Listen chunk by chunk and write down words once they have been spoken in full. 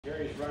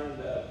Kerry's running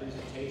the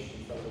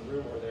presentation from the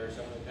room where there's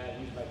someone kind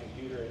of use my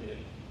computer, and if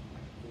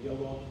you'll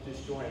go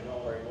disjointed,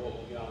 don't worry, we'll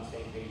get on the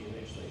same page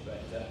eventually. But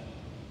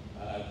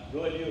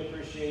really do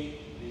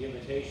appreciate the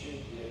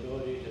invitation, the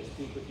ability to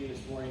speak with you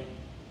this morning.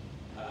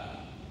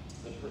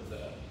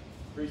 The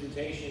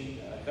presentation,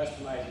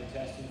 customizing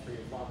testing for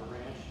your farm and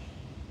ranch.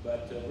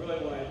 But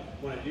really what I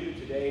want to do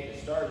today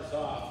to start us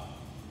off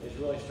is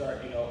really start,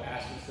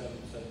 asking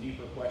some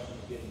deeper questions,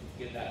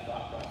 getting that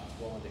thought process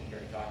going that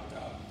Kerry talked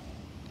about.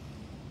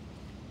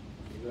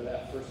 Can you go to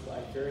that first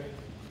slide, Kerry?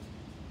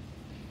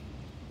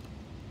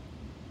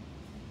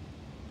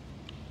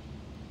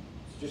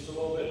 Just a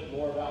little bit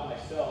more about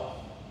myself.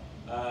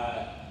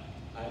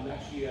 I'm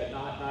actually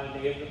not a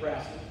native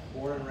Nebraskan,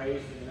 born and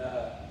raised in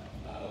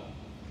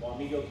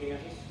Wamego,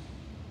 Kansas.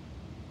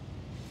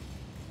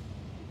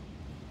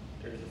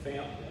 There's a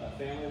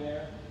family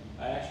there.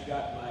 I actually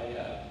got my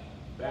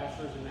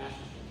bachelor's and master's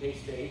from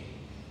K-State,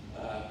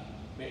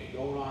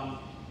 going on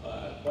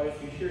quite a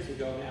few years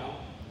ago now.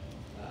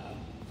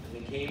 And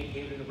then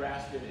came to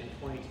Nebraska in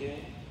 2010.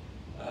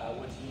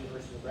 Went to the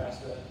University of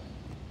Nebraska.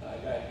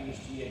 Got a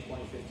PhD in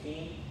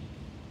 2015.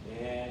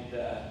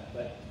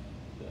 But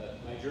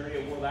my journey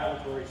at World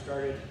Laboratories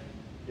started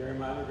during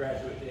my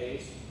undergraduate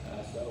days.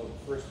 So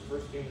first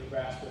came to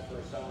Nebraska for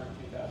a summer in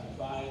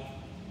 2005,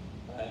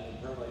 and then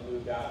permanently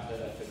moved out to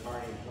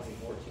Kearney in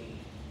 2014.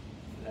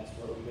 And that's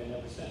where we've been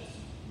ever since.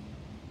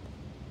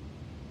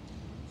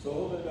 So a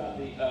little bit about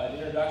the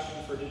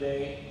introduction for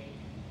today.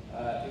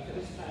 Because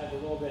this is kind of a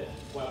little bit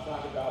what I'm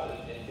talking about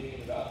and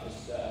thinking about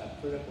this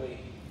critically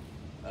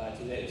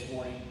today, this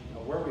morning,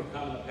 where we've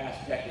come in the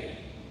past decade.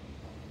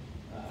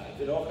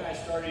 It all kind of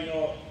started,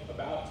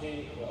 about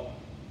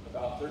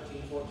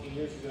 13, 14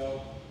 years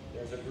ago.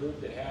 There's a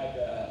group that had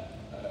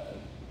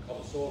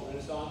called the Soil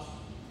Renaissance.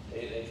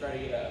 They try to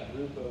get a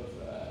group of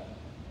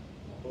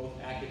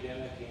both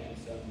academic and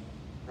some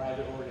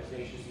private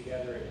organizations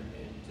together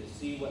and to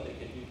see what they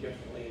could do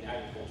differently in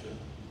agriculture.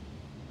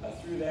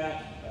 Through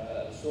that,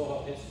 the Soil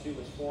Health Institute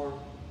was formed.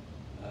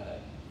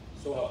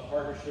 Soil Health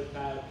Partnership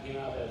kind of came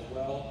out as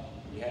well.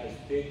 You had this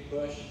big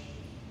push.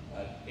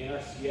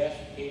 NRCS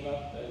came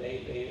up.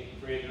 They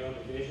created their own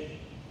division.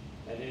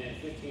 And then in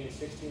 15 and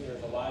 16, there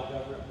was a lot of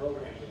government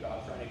programs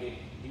about trying to get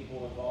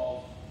people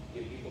involved,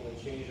 get people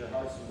to change their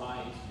hearts and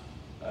minds,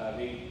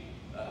 maybe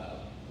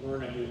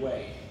learn a new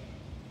way.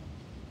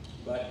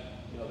 But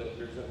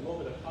there's a little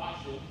bit of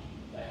caution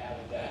that I have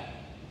with that,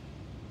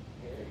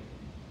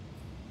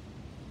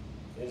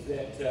 is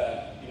that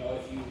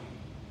if you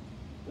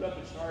put up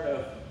a chart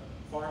of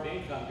farm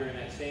income during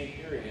that same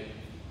period,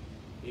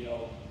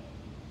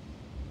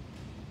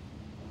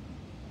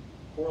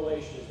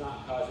 correlation is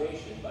not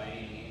causation by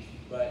any means,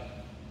 but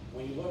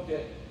when you looked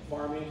at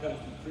farm incomes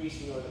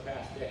decreasing over the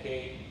past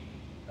decade,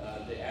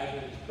 the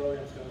advent of these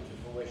programs coming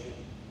to fruition,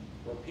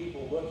 were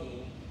people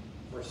looking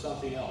for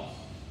something else?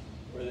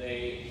 Were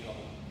they,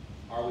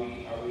 are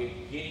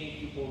we getting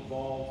people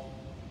involved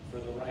for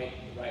the right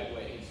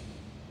ways?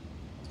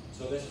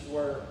 So this is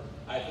where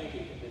I think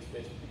it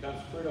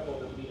becomes critical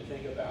that we need to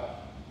think about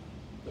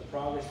the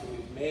progress that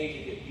we've made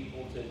to get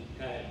people to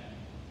kind of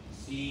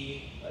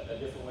see a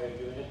different way of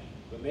doing it.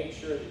 But make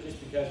sure that just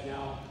because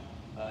now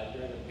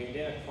during the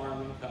pandemic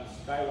farm incomes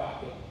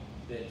skyrocket,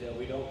 that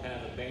we don't kind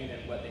of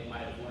abandon what they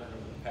might have learned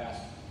over the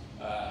past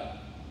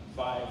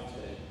 5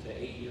 to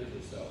 8 years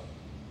or so.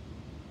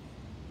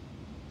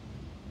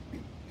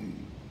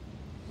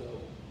 So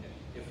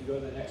if we go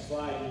to the next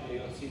slide,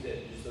 you'll see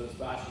that just those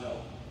thoughts,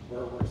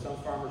 where some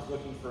farmers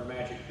looking for a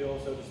magic pill,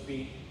 so to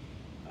speak.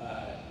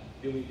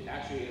 Do we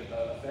actually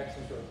affect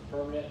some sort of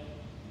permanent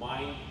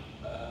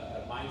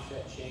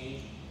mindset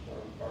change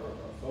or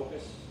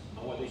focus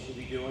on what they should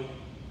be doing?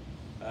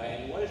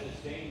 And what is the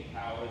staying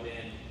power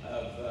then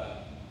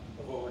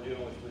of what we're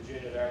doing with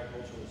regenerative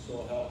agriculture and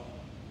soil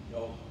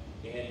health?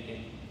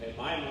 In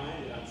my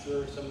mind, and I'm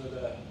sure some of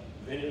the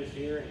vendors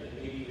here, and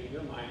maybe even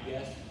your mind,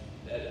 guess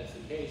that that's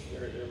the case.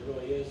 There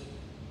really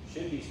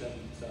should be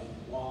some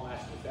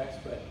long-lasting effects,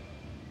 but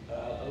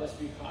let's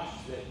be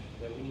cautious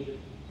that we need to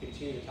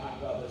continue to talk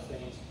about those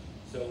things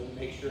so we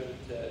make sure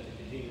to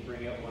continue to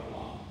bring everyone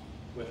along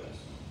with us.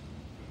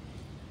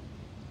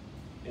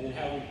 And then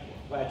have we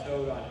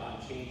plateaued on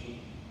changing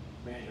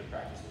management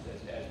practices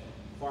as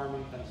farm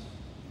incomes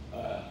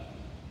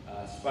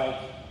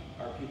spike?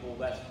 Are people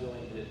less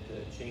willing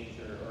to change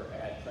or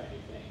add try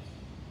new things?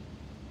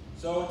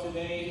 So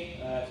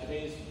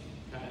today's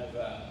kind of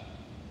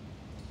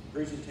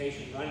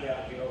presentation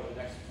rundown here over the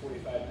next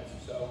 45 minutes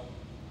or so,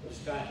 we'll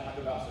just kind of talk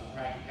about some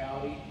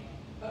practicality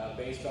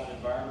based on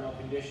environmental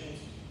conditions.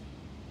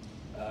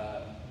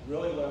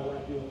 Really what I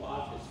want to do a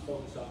lot is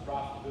focus on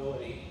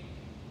profitability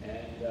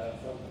and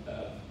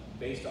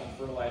based on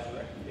fertilizer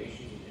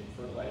recommendations and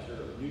fertilizer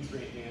or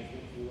nutrient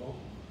management, if you will.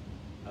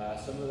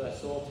 Some of the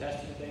soil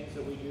testing things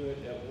that we do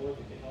at work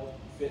that can help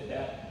fit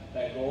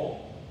that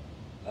goal.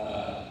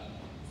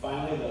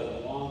 Finally,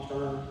 the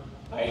long-term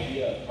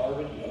idea of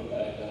carbon. We've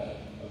got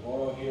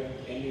Agoro here,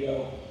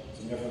 Indigo,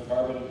 some different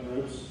carbon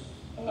groups.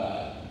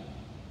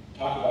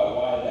 Talk about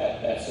why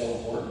that's so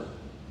important.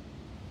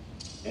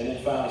 And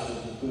then finally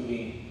some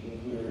concluding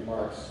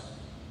remarks.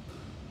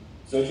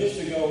 So just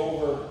to go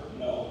over,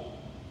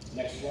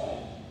 next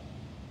slide.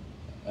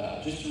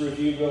 Just to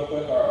review real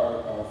quick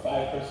our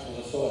 5 principles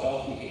of soil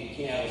health. You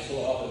can't have a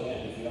soil health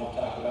event if you don't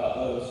talk about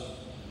those.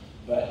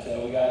 But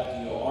we got,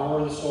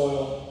 armor the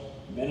soil,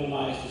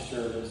 minimize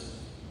disturbance,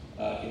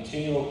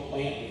 continual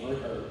plant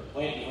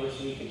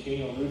diversity,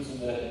 continual roots in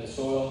the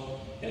soil,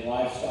 and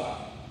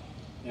livestock.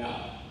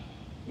 Now,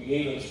 we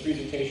gave this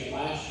presentation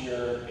last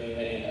year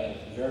in a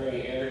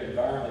very arid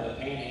environment,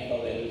 the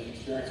Panhandle, that was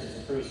experiencing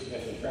some pretty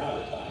significant drought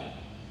at the time.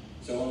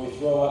 So when we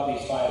throw up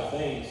these 5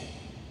 things,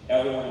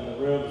 everyone in the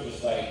room is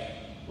just like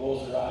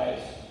rolls their eyes.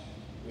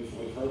 We've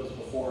heard this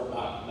before,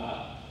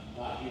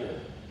 not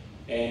here.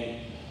 And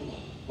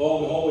lo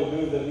and behold, we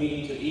moved the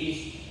meeting to the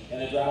east,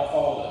 and the drought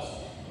followed us.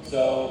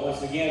 So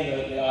once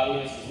again, the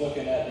audience is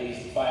looking at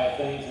these 5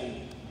 things,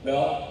 and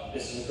well,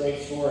 this is a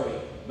great story,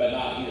 but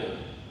not here.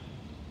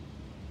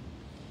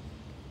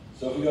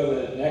 So if we go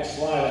to the next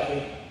slide, I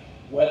think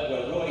what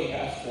really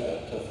has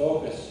to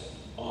focus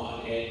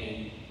on,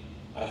 and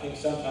I think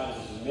sometimes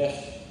this is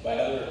missed by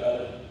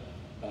other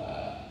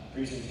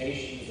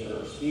presentations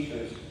or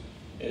speakers,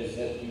 is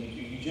that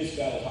you just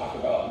got to talk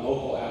about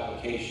local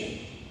application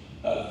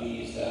of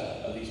these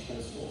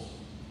principles.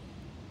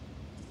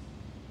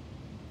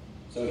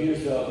 So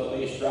here's the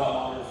latest drought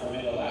monitor from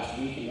end of last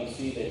week, and you'll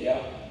see that,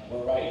 yep,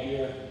 we're right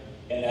here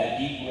in that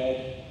deep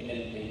red in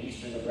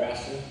eastern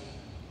Nebraska.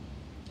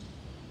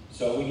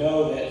 So we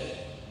know that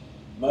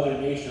Mother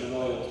Nature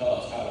really will tell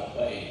us how to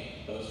play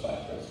those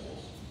 5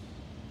 principles.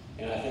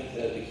 And I think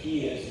that the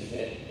key is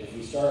that if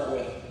we start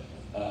with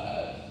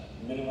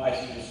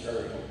minimizing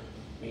disturbance,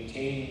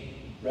 maintaining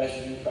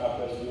residue, crop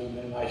residue,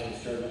 minimizing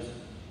disturbance,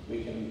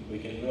 we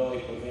can really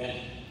prevent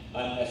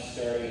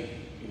unnecessary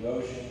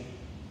erosion,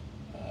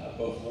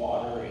 both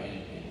water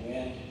and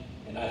wind,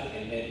 and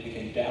then we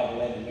can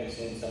dabble in and mix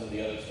in some of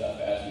the other stuff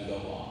as we go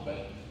along.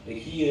 But the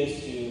key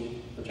is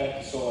to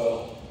protect the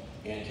soil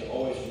and to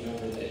always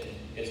remember that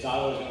it's not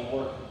always going to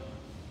work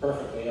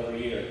perfectly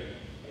every year,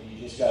 and you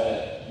just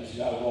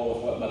gotta roll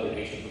with what Mother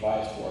Nature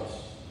provides for us.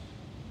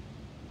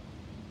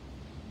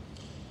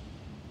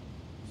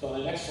 So on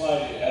the next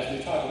slide, as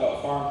we talk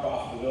about farm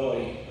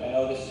profitability, I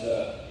know this is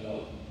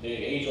the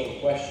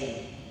age-old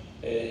question: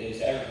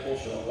 is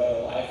agriculture a way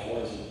of life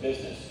or is it a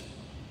business?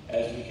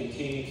 As we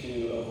continue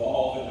to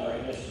evolve in our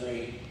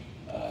industry,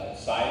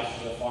 sizes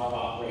of the farm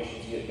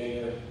operations get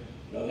bigger.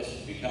 This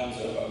becomes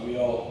a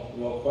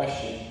real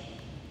question.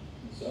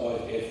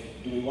 So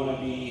do we want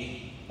to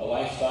be a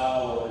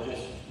lifestyle or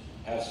just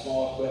have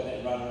small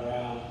equipment running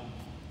around,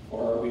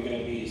 or are we going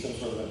to be some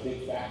sort of a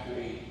big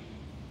factory?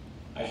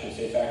 I shouldn't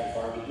say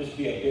factory farm, but just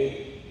be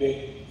a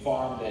big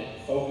farm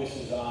that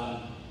focuses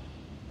on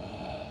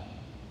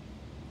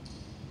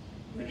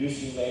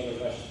reducing labor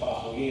as much as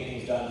possible, getting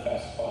things done as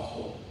fast as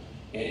possible,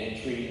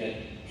 and treating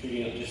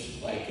it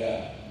just like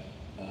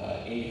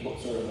any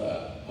sort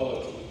of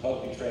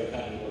publicly traded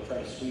company. We're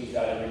trying to squeeze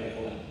out every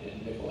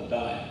nickel and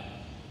dime.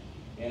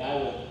 And I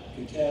would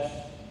contest,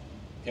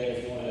 Kerry,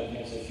 if you want to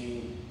advance a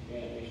few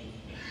animations,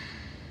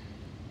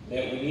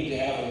 that we need to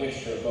have a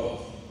mixture of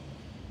both.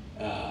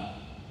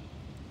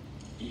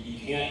 You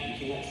can't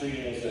treat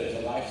it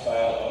as a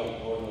lifestyle,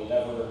 or you'll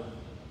never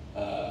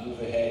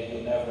move ahead.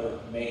 You'll never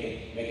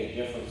make a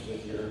difference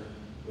with your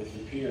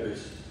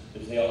peers,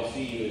 because they all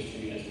see you as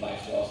treating it as a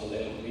lifestyle, so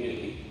they'll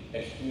immediately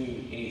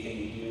exclude anything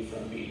you do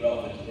from being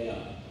relevant to them.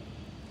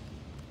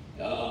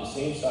 On the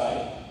same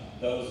side,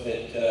 those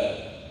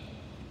that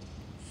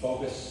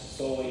focus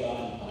solely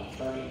on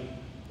turning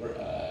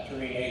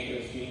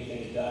acres, getting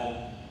things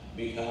done,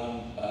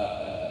 become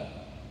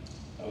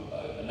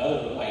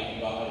another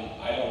lightning rod,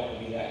 and I don't want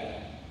to be that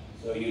guy.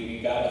 So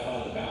you got to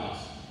find the balance.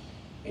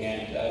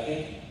 And I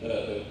think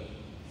the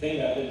thing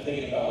that I've been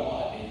thinking about a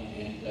lot,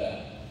 and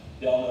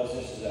Dell knows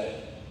this, is that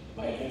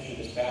my adventure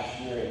this past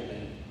year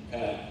and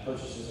kind of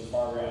purchases and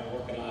farm around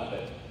working on it,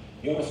 but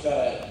you almost got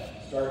to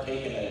start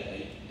taking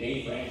a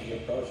Dave Ramsey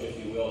approach,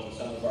 if you will, to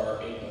some of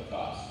our input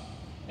costs.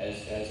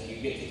 As you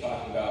get to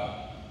talking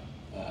about,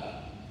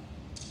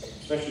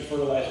 especially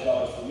fertilizer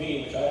dollars for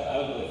me, which I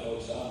really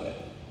focus on, but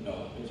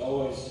there's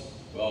always,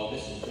 well,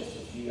 this is just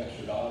a few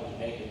extra dollars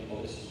an acre.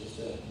 Well, this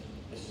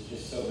is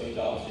just so many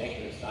dollars an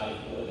acre. It's not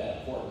even really that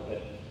important.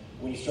 But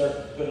when you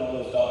start putting all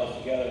those dollars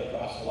together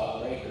across a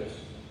lot of acres,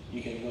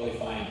 you can really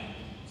find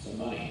some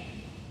money.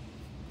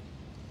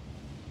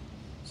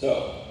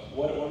 So,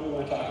 what do we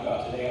want to talk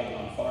about today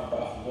on farm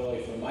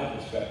profitability from my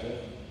perspective?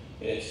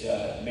 It's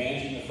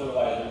managing the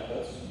fertilizer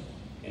inputs,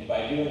 and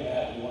by doing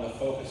that, we want to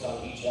focus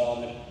on each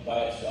element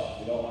by itself.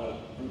 We don't want to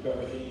group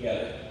everything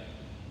together,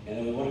 and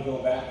then we want to go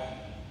back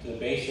to the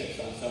basics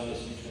on some of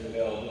this nutrient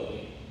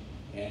availability.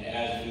 And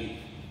as we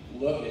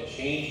look at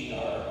changing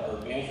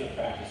our management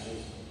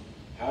practices,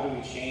 how do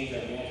we change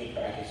our management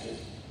practices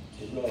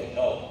to really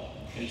help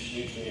each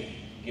nutrient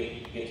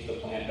get to the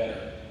plant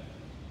better?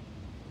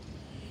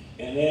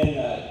 And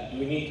then do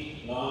we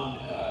need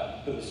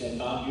non-nutrient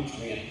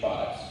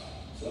products?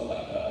 So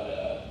like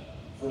a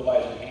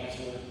fertilizer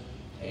enhancer,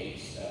 a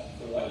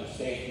fertilizer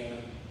safener,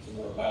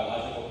 some more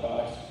biological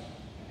products.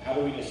 How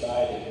do we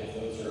decide if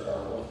those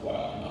are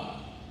worthwhile or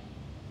not?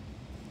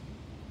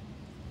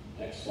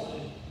 Next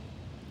slide.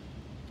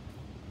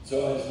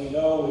 So as we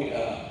know,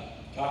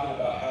 talking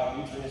about how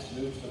nutrients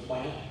move to the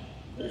plant,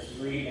 there's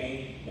three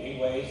main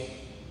ways.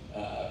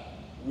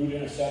 Root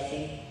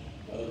interception,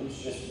 the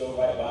roots just go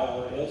right by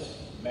where it is.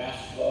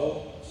 Mass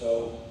flow,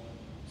 so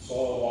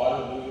soil and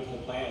water move into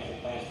the plant as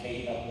the plant's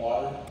taking up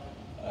water.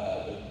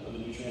 The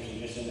nutrients are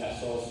just in that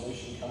soil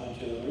solution coming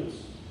to the roots.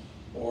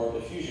 Or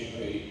diffusion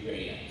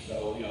gradient.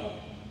 So,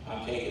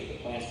 the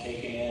plant's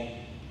taking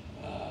in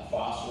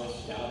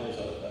phosphorus. Now there's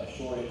a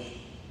shortage.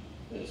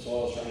 The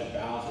soil's trying to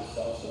balance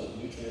itself so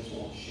the nutrients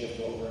won't shift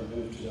over and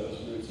move to those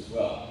roots as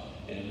well,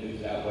 and it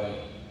moves that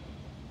way.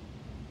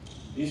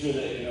 These are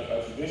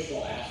a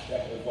traditional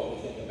aspect of what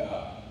we think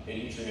about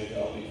in nutrient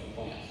development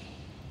for plants.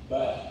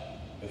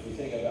 But if we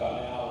think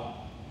about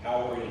now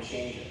how we're going to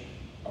change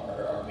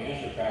our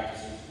management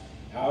practices,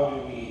 how do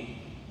we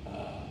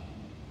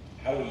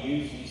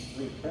use these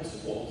three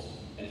principles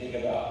and think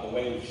about the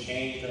way we've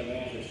changed our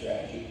management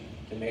strategy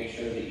to make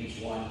sure that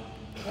each one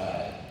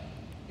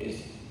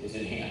is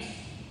enhanced.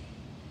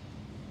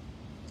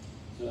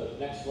 So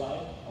next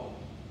slide.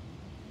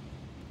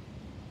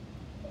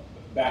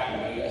 Back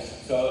one, I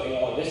guess.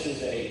 So this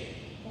is a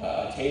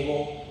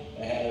table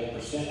that had a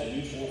percent of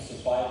nutrients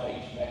supplied by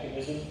each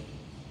mechanism.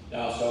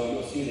 Now, so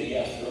you'll see that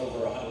yes, they're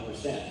over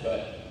 100%,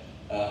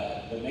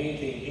 but the main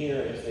thing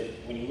here is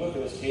that when you look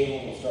at this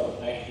table, we'll start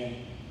with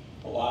nitrogen.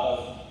 A lot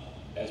of,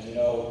 as we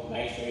know,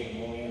 nitrate,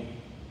 ammonium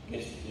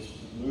gets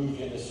moved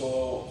into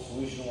soil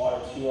solution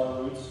water to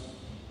our roots.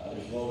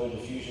 There's a little bit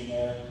of diffusion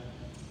there.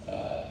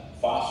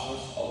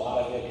 Phosphorus, a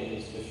lot of it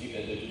is the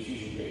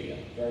diffusion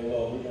gradient, very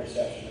low root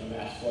interception or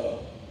mass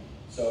flow.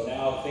 So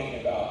now thinking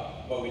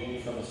about what we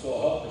do from a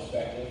soil health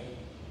perspective,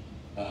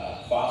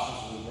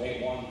 phosphorus is a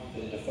great one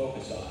to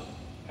focus on.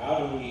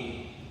 How do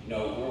we, we're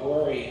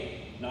already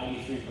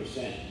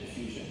 93%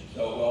 diffusion.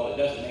 So, well, it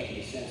doesn't make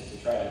any sense to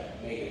try to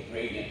make a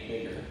gradient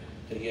bigger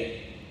to get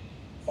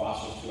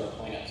phosphorus to our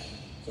plants.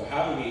 So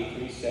how do we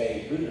increase,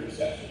 say, root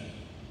interception?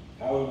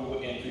 How would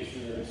we increase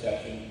root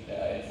interception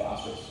and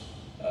phosphorus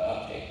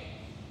uptake?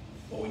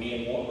 Well, we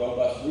need a more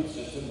robust root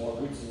system, more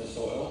roots in the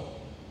soil.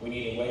 We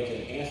need a way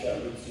to enhance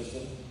that root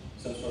system,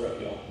 some sort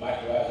of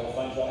mycorrhizal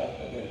fungi,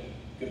 a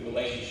good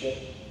relationship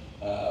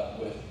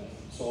with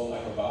soil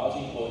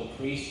microbiology will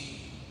increase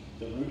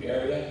the root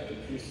area,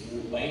 increase the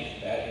root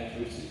length. That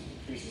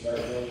increases our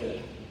ability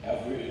to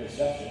have root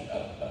interception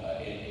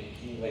and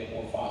accumulate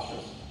more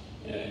phosphorus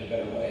in a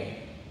better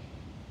way.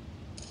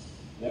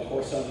 And then, of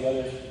course, some of the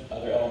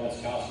other elements,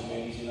 calcium,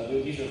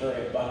 magnesium, these are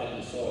very abundant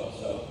in the soil.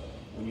 So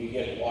when you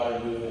get water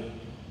moving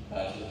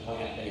to the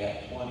plant,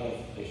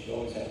 they should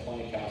always have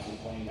plenty of calcium,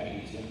 plenty of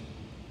magnesium,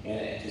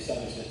 and to some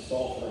extent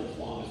sulfur, as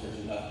long as there's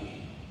enough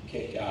being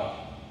kicked out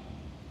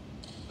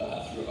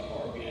through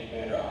organic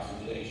matter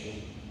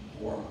oxidation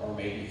or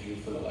maybe through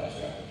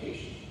fertilizer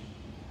application.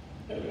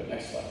 There we go,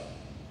 next slide.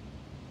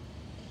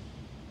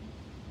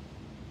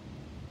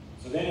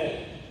 So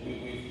then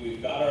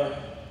we've got our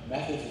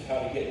methods of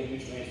how to get the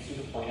nutrients to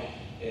the plant,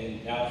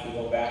 and now if we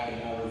go back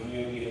and now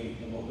review even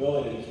the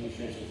mobility of these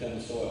nutrients within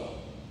the soil.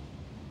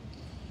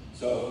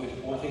 So if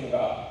we want to think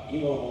about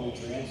immobile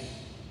nutrients,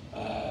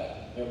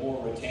 they're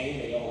more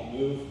retained, they don't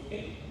move,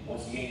 and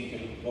once again you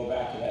can go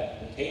back to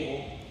the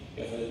table.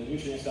 If the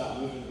nutrient's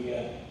not moving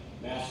via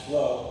mass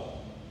flow,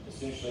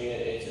 essentially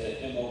it's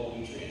an immobile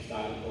nutrient, it's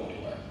not going to go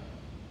anywhere.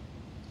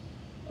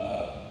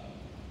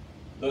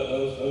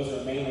 Those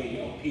are mainly,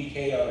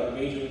 PK are our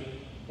major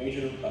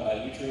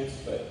nutrients,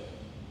 but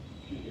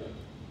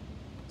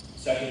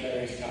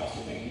secondary is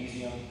calcium,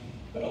 magnesium,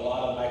 but a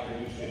lot of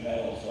micronutrient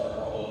metals are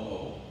all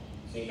immobile.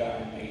 Zinc,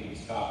 iron,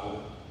 manganese, copper,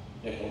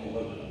 nickel,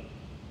 molybdenum.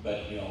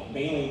 But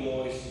mainly we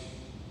always,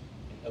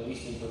 at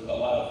least in a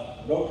lot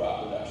of row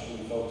crop production,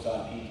 we focus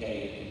on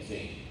PK and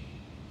zinc.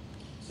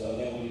 So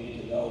then we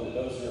need to know that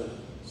those are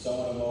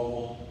somewhat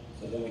immobile,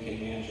 so then we can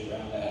manage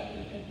around that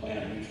and plan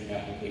our nutrient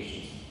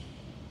applications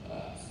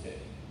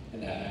in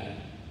that manner.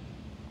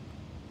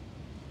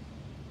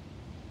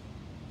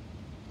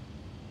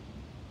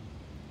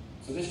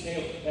 So this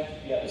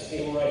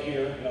table right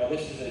here,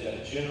 this is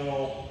a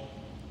general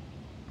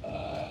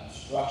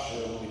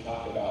structure when we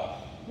talk about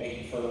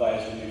making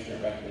fertilizer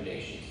nutrient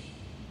recommendations.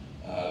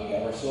 We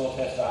have our soil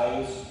test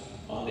values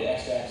on the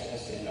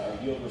x-axis and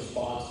our yield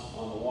response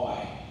on the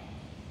y.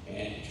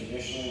 And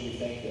traditionally we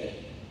think that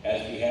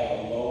as we have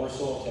a lower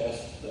soil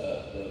test,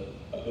 the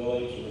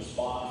ability to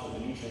respond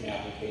from a nutrient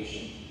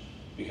application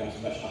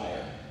becomes much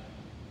higher.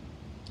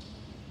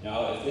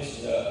 Now, if this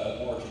is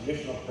a more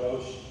traditional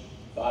approach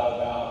thought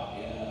about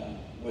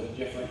with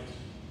different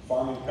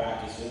farming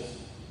practices,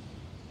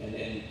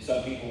 and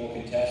some people will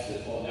contest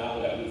that, well, now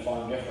that we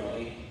farm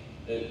differently,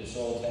 the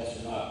soil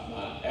tests are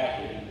not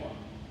accurate anymore.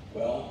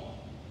 Well,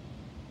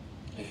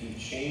 if you've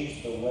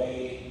changed the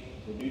way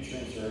the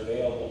nutrients are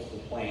available to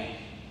the plant,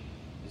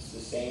 it's the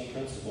same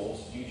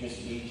principles. You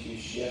just need to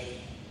shift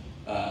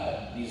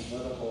these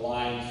vertical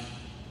lines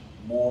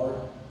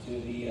more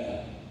to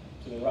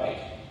the right,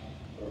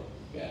 or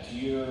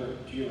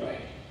your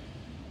right.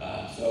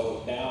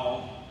 So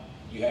now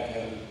you have to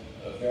have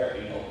a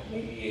very,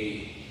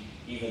 maybe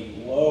a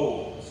even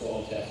low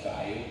soil test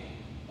value.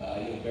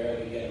 You'll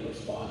barely get a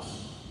response.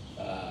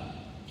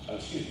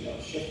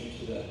 Shifting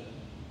to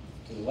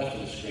the left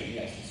of the screen.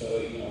 Yes.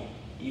 So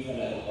even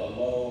a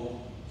low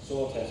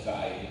soil test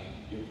value,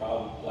 your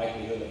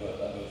likelihood of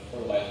a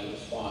fertilizer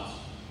response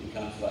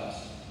becomes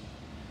less.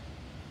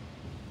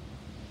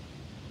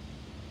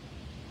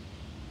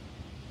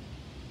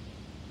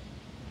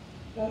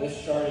 Now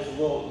this chart is a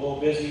little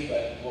busy,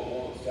 but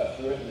we'll step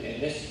through it.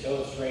 And this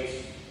illustrates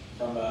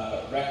from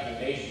a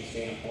recommendation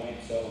standpoint.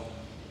 So,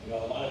 a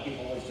lot of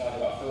people always talk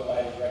about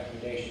fertilizer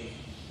recommendations,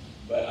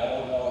 but I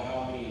don't know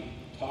how many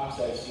talks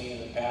I've seen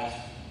in the past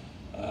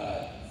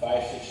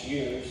 5-6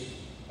 years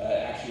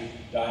actually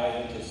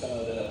dive into some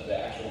of the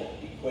actual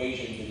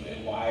equations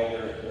and why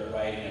they're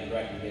writing in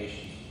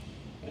recommendations.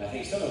 And I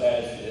think some of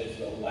that is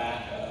the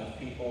lack of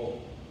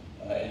people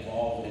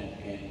involved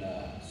in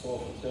soil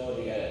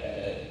fertility at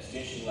an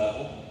extension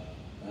level.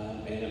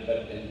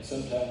 And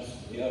sometimes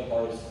the other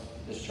part is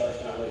this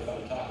chart's not really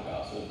fun to talk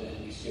about, so then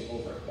we skip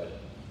over it. But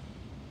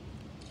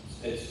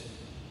it's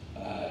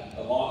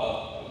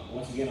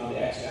once again, on the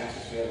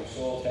x-axis we have a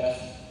soil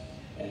test,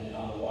 and then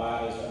on the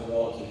y is our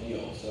relative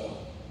yield. So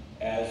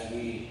as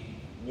we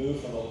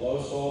move from a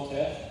low soil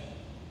test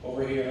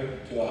over here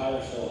to a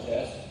higher soil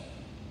test,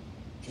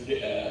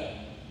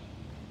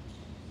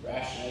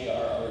 rationally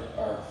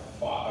our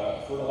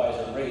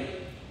fertilizer rate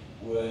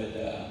would,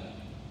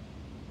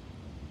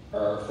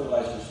 our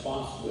fertilizer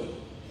response would,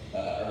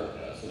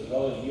 so the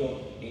relative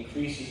yield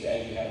increases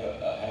as you have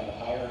a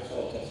higher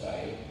soil test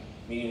value,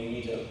 meaning we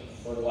need to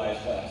fertilize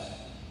less.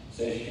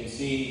 So as you can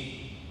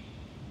see,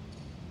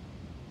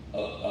 a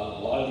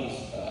lot of these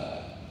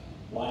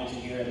lines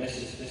in here, and this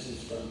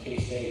is from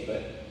K-State,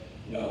 but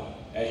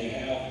as you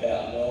have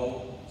that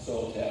low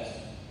soil test,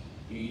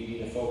 you need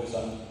to focus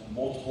on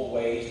multiple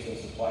ways to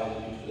supply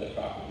the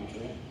proper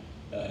nutrients,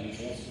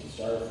 the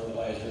starter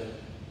fertilizer,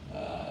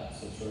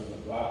 some sort of a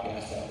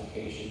broadcast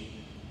application.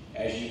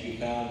 As you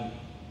become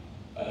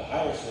at a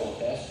higher soil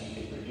test,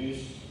 you can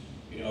reduce,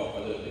 the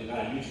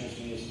amount of nutrients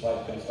we need to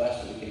supply becomes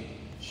less, so we can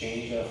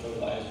change our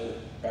fertilizer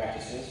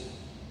practices.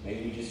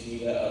 Maybe we just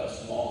need a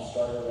small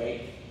starter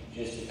rate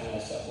just to kind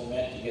of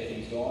supplement to get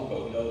things going,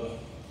 but we know the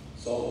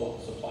soil will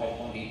supply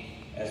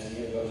plenty as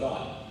the year goes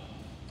on.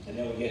 And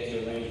then we get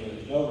to a range where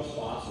there's no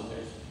response and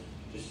there's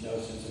just no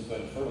sense of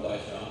putting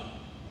fertilizer on,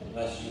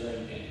 unless you're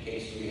in a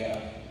case where you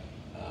have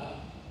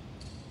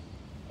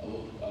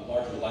a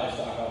larger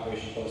livestock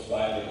operation close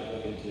by where they're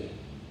looking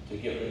to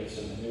get rid of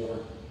some manure,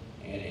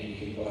 and you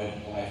can go ahead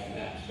and apply from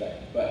that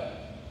perspective. But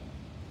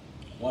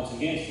once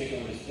again,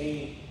 sticking with this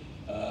theme,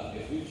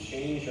 if we've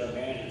changed our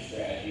management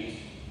strategies,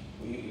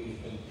 we've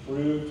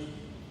improved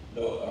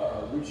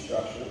our root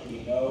structure, we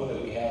know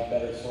that we have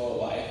better soil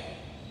life.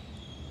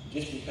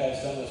 Just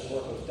because some of this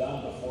work was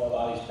done before a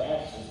lot of these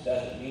practices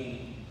doesn't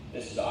mean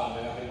this is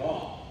automatically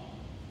wrong.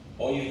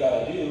 All you've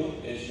got to do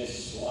is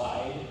just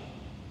slide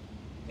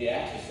the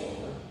axis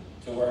over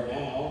to where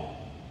now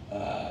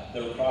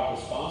the crop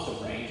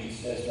responsive range,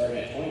 instead of starting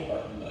at 20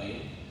 parts per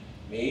million,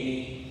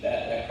 maybe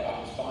that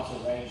crop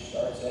responsive range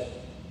starts at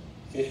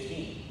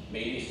 15,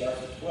 maybe it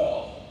starts at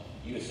 12.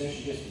 You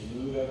essentially just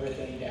move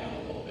everything down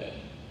a little bit.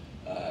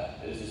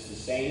 It's the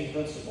same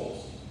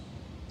principles.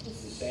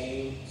 It's the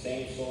same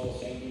soil,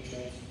 same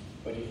nutrients,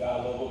 but you've got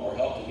a little bit more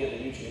help to get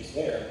the nutrients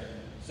there.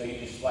 So you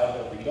just slide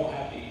it over. You don't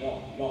have to. You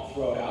don't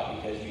throw it out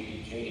because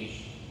you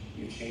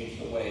change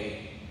the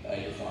way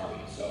you're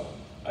farming. So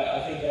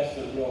I think that's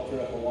the real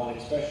critical one,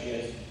 especially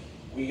as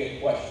we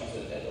get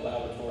questions at the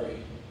laboratory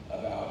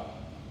about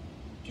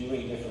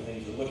doing different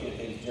things or looking at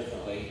things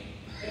differently,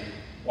 and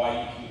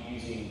why you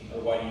keep using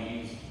or why you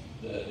use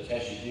the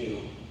test you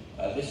do.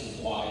 This is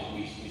why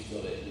we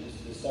still do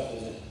it. This stuff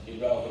isn't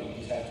irrelevant. You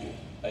just have to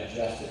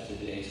adjust it to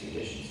today's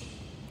conditions.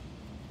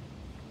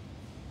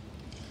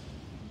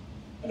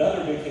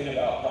 Another big thing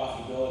about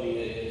profitability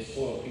is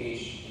soil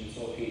pH and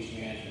soil pH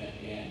management.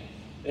 And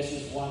this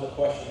is one of the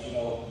questions,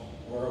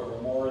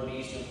 we're more in the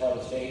eastern part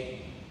of the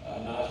state,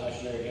 not as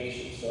much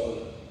irrigation,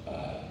 so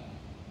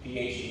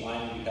pH and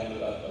liming become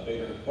a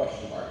bigger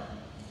question mark.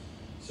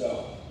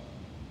 So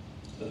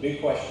the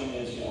big question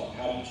is,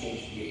 how do you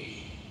change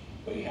pH?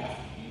 Well, you have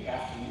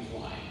to use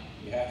lime.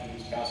 You have to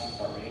use calcium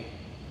carbonate.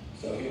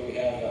 So here we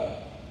have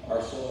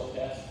our soil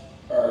test,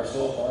 or our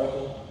soil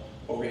particle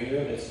over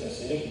here that's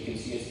acidic. You can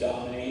see it's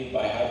dominated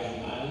by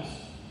hydrogen ions.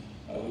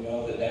 We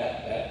know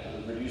that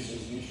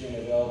reduces nutrient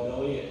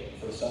availability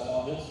for some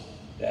elements.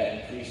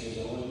 That increases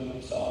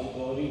aluminum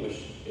solubility, which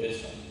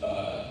is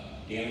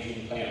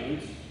damaging plant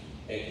roots.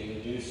 It can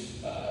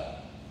reduce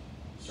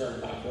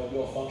certain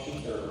microbial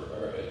functions,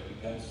 or it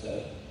becomes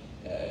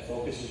it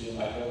focuses your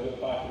microbial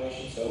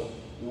population. So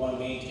we want to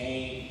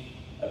maintain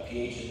a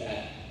pH in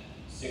that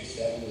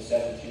 6.7 to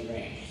 7.2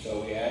 range.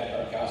 So we add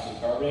our calcium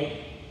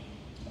carbonate,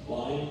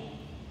 lime,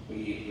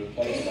 we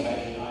replace the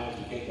hydrogen ions,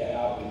 we take that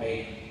out, we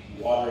make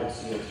water and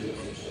CO2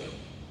 essentially.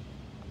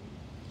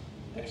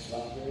 Next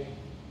slide, Gary.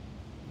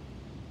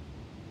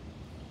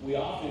 we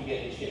often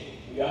get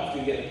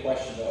the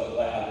question though at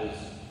lab is,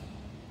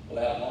 well,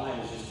 that lime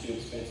is just too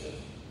expensive.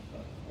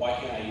 Why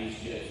can't I use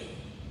gypsum?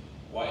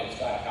 Why, it's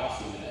got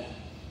calcium in it.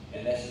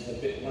 And this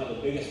is one of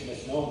the biggest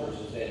misnomers,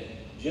 is that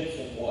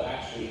gypsum will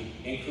actually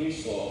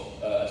increase soil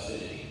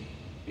acidity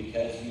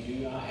because you do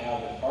not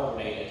have the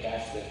carbonate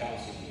attached to the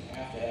calcium. You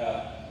have to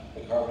have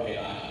the carbonate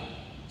ion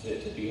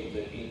to be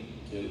able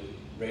to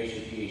raise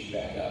your pH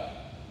back up.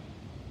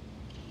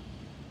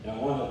 Now,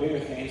 one of the bigger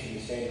things in the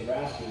state of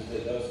Nebraska is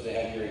that those that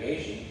have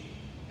irrigation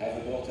have a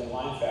built-in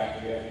lime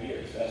factory every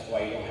year, so that's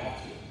why you don't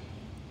have to.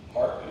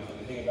 If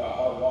you think about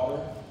hard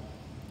water,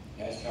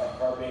 it has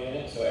carbonate in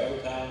it, so every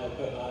time we're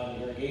putting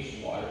on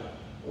irrigation water,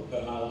 we're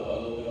putting on a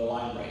little bit of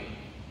lime rate.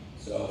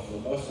 So for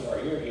most of our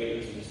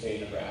irrigators in the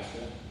state of Nebraska,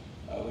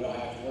 we don't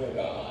have to worry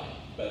about lime.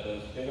 But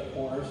those pivot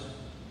corners,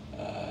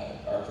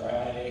 our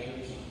dryland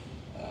acres,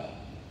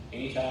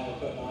 anytime we're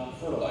putting on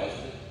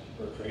fertilizer,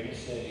 we're creating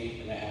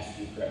acidity, and that has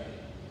to be corrected.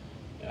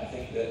 And I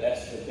think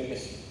that's the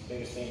biggest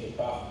thing to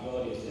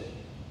profitability, is that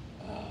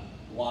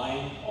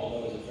lime,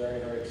 although it's a very,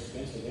 very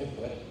expensive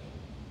input,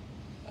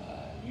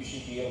 you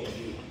should be able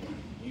to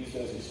use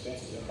those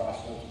expenses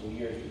across multiple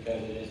years,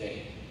 because it is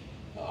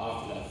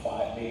often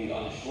maybe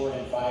on the short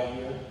end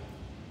 5-year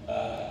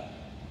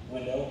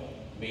window,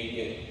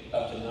 maybe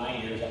up to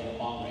 9 years on the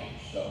long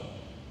range. So,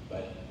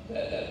 but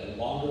the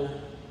longer,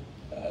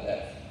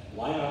 that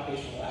lime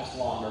application will last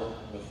longer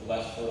with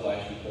less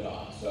fertilizer you put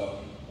on. So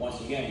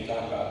once again, we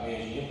talk about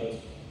managing inputs.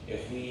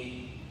 If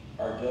we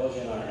are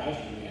diligent on our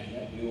nitrogen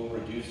management, we will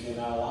reduce the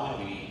amount of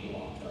lime we eat in the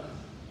long term.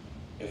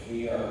 If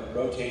we are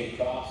rotating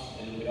crops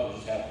and we don't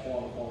just have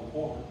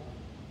corn,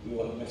 we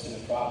will mix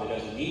in a crop that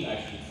doesn't need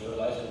nitrogen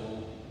fertilizer,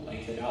 we'll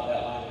lengthen out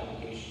that lime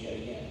application yet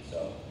again.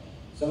 So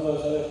some of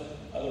those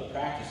other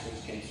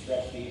practices can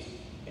stretch these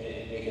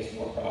and make us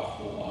more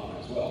profitable in the long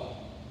run as well.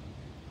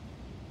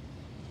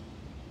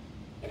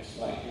 Next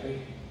slide,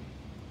 Kerry.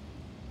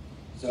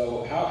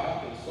 So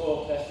how can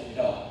soil testing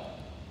help?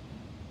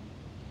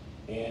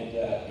 And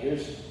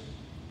here's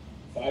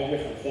 5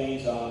 different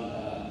things on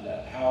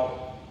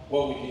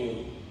what we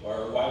do,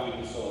 or why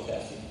we do soil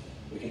testing.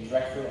 We can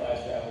direct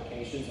fertilizer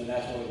applications, and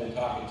that's what we've been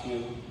talking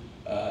to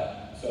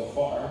so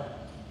far.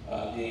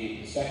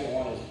 The second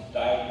one is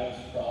diagnose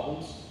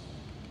problems.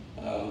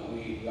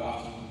 We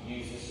often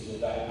use this as a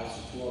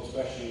diagnostic tool,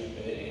 especially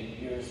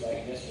in years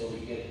like this where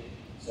we get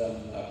some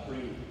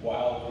pretty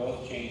wild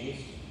growth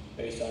changes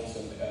based on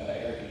some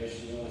air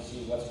conditioning. We want to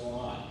see what's going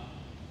on.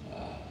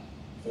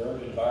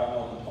 Third,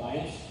 environmental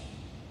compliance.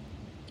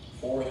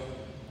 Fourth,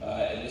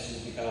 and this has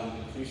become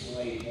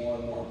increasingly more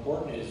and more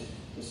important, is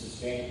the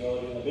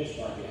sustainability and the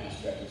benchmarking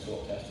aspect of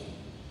soil testing.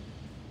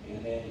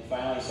 And then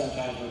finally,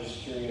 sometimes we're just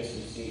curious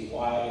to see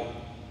why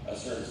a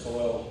certain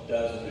soil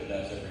does what it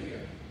does every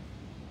year.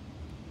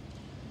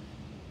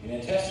 And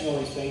in testing all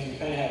these things, we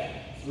kind of have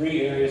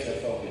 3 areas of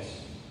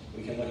focus.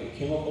 We can look at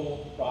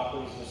chemical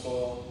properties of the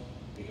soil,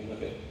 we can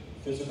look at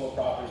physical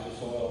properties of the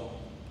soil,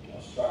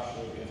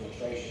 structure,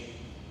 infiltration,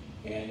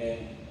 and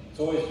then it's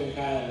always been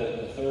kind of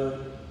the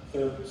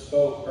third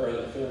spoke, or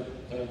the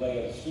third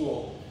leg of the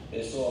stool,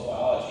 is soil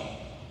biology.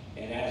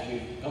 And as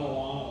we've come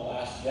along in the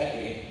last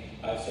decade,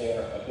 I'd say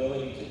our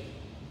ability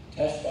to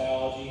test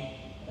biology,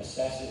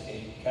 assess it,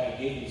 and kind of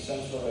give you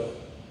some sort of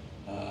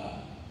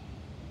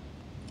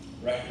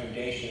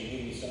recommendation,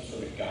 give you some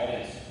sort of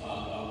guidance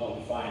on what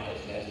we find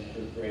has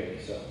improved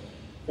greatly. So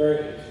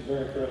it's a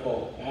very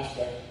critical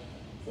aspect.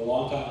 For a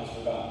long time it's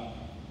forgotten.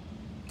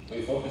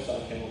 We focused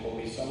on chemical,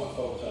 we somewhat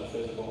focused on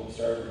physical, we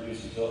started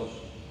reducing tillage.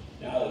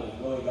 Now that we've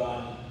really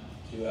gone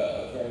to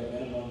a very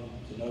minimum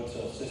to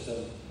no-till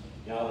system,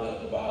 now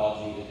the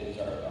biology is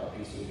our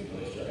piece that we can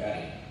really start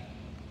adding.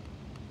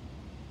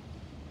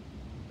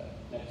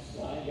 Next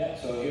slide.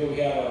 Yeah, so here we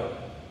have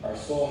our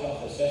soil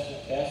health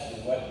assessment test,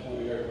 is what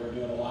we're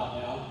doing a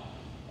lot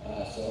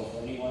now. So for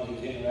anyone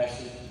who's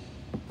interested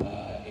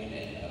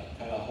in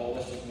kind of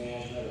holistic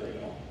management,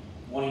 or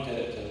wanting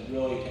to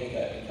really take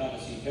an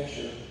encompassing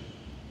picture,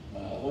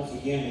 once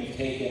again we've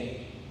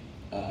taken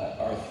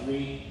our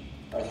three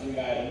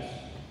items.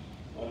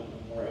 One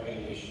more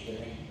animation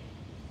here.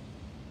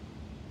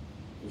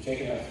 We've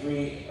taken our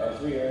three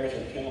areas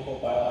of chemical,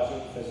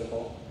 biological, and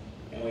physical,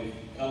 and we've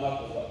come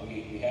up with what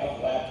we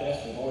have lab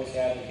tests. We've always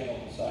had the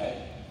chemical side.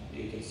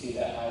 You can see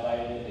that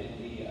highlighted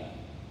in the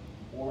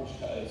orange.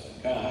 It's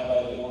kind of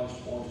highlighted in the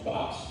orange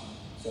box.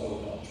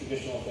 So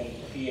traditional things: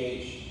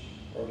 pH,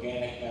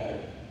 organic matter,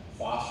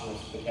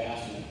 phosphorus,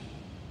 potassium,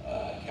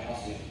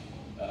 calcium,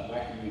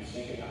 micronutrients,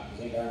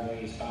 zinc, iron,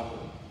 manganese, copper.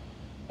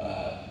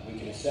 We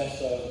can assess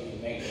those. We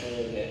can make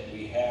sure that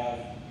we have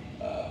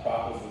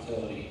proper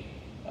fertility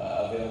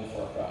available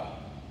for a crop.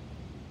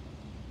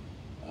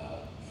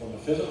 From a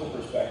physical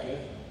perspective,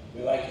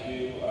 we like to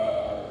do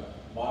our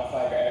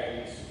modified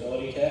aggregate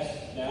stability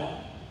test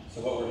now.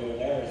 So what we're doing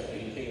there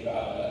is, you think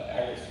about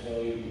aggregate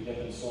stability, we dip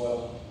in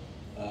soil,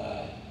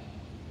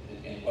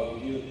 and what we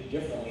do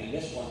differently in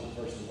this one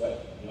versus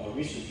what a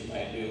researcher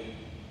might do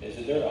is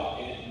that they're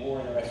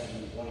more interested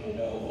in wanting to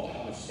know, well,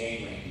 how much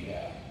stain rate do you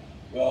have?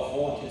 Well, for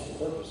all intents and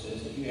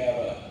purposes, if you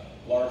have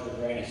larger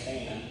grain of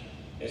sand,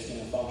 it's going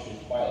to function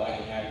quite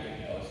like an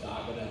aggregate. It's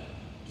not going to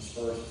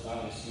disperse, it's not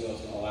going to seal,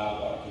 it's going to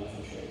allow water to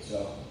infiltrate.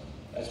 So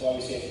that's why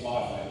we say it's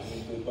modified. We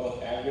include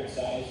both aggregate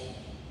size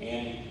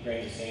and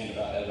grains of sand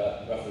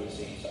about roughly the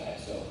same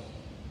size. So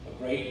a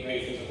great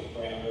physical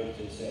parameter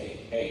to say,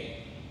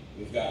 hey,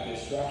 we've got good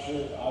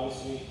structure,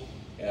 obviously.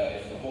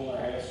 If we're holding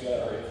our air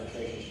together, our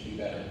infiltration should be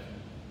better.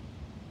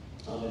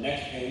 On the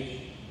next page,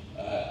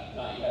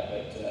 not yet,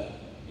 but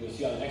you'll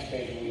see on the next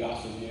page we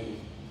also do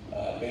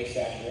base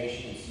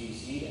saturation and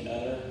CC,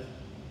 another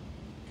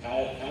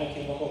kind of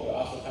chemical, but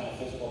also kind of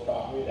physical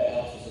property that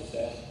helps us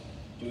assess.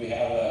 Do we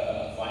have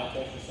a fine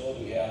texture soil?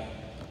 Do we have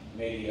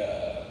maybe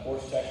a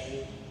coarse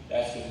texture?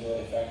 That's going to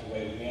really affect the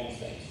way we manage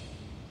things.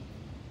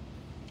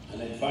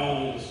 And then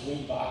finally, the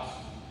green box.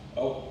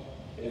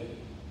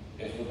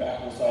 If we're back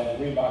on the slide, in the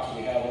green box,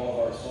 we have all of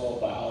our soil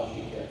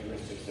biology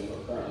characteristics that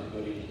we're currently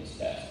putting in this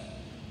test.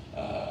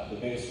 The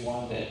biggest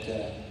one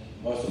that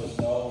most of us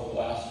know over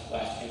the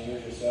last 10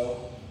 years or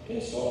so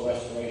is soil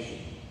respiration.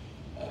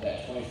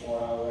 That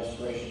 24-hour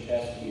respiration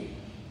test, we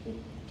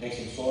take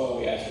some soil,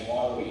 we add some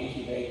water, we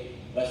incubate.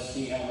 Let's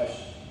see how much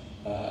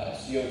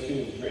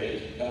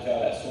CO2 comes out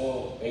of that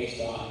soil based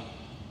on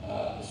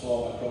the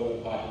soil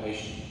microbial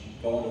population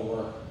going to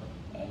work.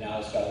 Now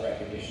it's got the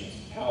recognitions.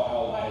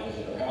 How live is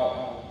it, or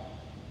how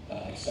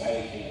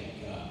excited can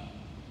it become?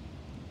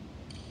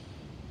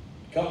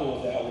 Coupled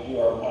with that, we do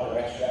our water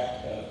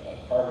extract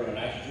of carbon and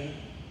nitrogen.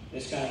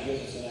 This kind of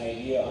gives us an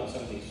idea on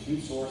some of these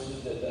food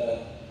sources that the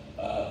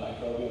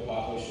microbial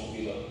population will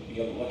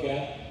be able to look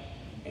at.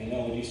 And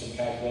then we do some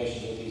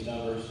calculations with these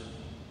numbers.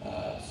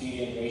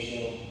 CDN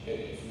ratio,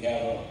 if we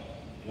have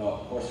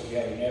of course, if we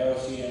have a narrow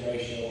CDN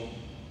ratio,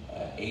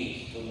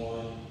 8 to 1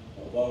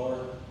 or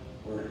lower,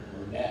 we're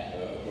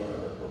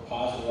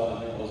positive on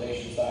the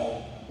mineralization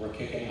side. We're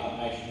kicking out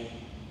nitrogen.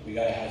 We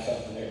got to have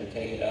something there to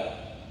take it up.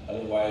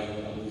 Otherwise,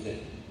 we're going to lose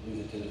it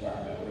to the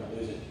environment. We're going to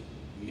lose it.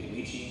 We get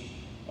leaching.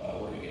 We're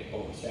going to get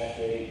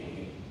oversaturated.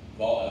 We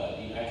get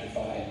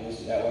denitrified and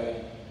lose it that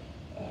way.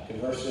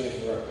 Conversely,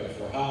 if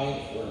we're high,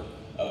 if we're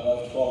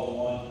above 12 to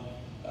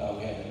 1,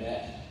 we have a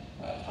net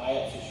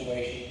tie-up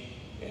situation.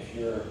 If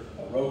you're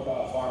a row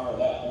crop farmer at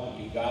that point,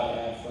 you've got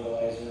to add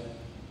fertilizer,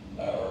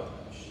 or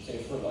I should say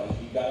fertilizer.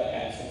 You've got to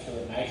add some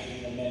sort of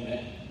nitrogen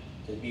amendment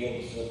to be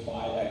able to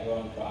supply that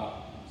growing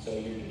crop, so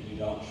you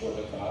don't short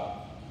the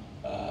crop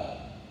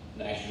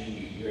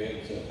nitrogen. You're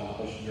able to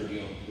accomplish your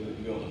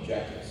yield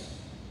objectives.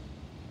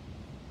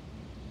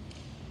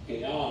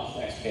 Okay, now on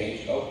this next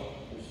page.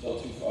 We're still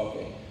too far.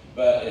 Okay,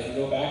 but if you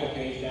go back a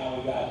page now,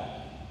 we've got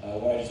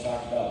what I just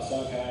talked about: the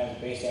sun kinds,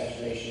 base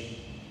saturation,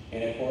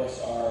 and of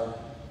course our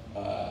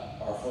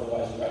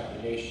fertilizer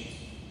recommendations,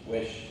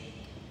 which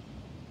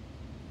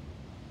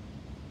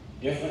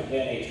different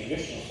than a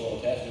traditional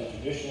soil test.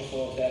 Traditional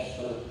soil tests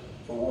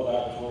for World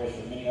Laboratories,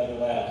 for many other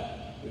labs,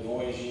 we've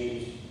always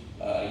used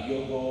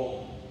yield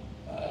goal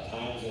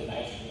times the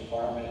nitrogen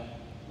requirement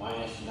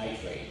minus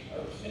nitrate,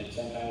 and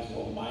sometimes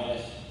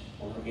minus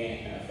an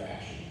organic matter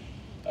fraction,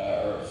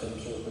 or some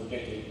sort of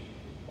predicted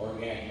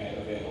organic matter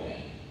available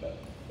in. But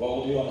what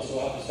we'll do on the soil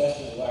health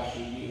assessment is we'll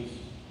actually use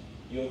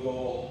yield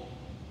goal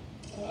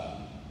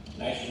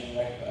nitrogen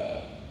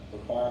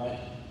requirement,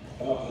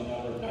 come up with a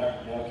number.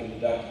 Now we can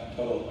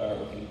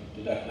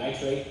deduct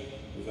nitrate.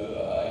 We've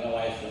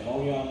analyzed for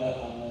ammonia on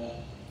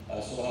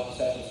the soil health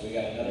assessment, so we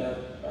got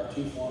our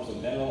 2 forms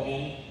of mineral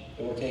in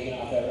that we're taking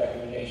off that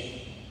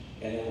recommendation.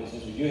 And then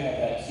since we do have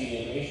that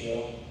CDN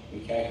ratio, we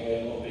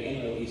calculate a little bit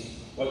in release.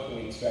 What can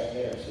we expect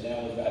there? So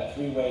now we've got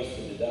 3 ways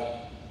to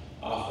deduct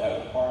off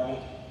that requirement.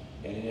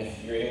 And then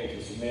if you're able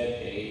to submit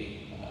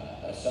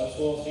a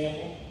subsoil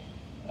sample,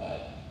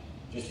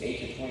 just 8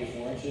 to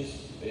 24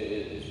 inches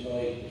is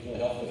really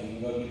helpful. If you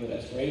can go deeper,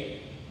 that's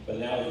great. But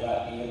now we've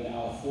got even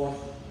a 4th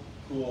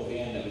pool of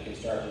N that we can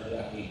start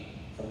deducting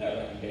from that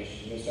recommendation.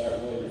 We're going to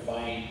start really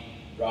refining,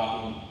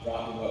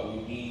 dropping what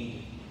we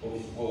need,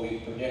 what we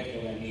predict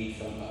we're going to need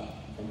from a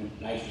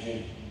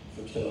nitrogen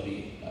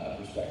fertility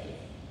perspective.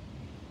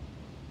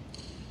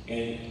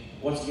 And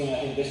once again,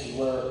 I think this is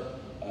where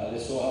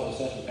this soil health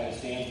assessment kind of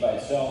stands by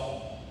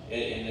itself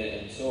in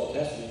the soil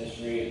testing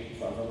industry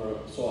from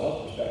a soil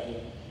health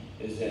perspective,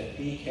 is that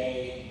pK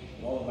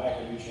and all the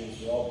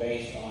micronutrients are all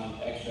based on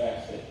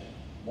extracts that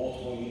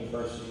multiple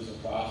universities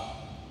across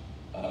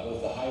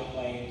both the high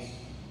plains,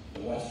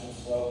 the western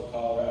slope of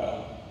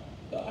Colorado,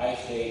 the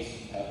I-states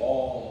have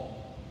all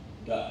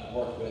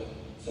worked with.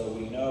 So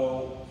we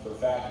know for a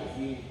fact if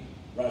we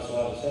run a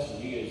soil health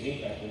assessment, you get a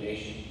zinc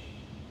recommendation,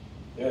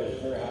 there is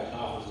very high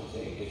confidence to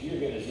say if you're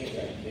getting a zinc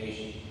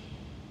recommendation,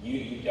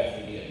 you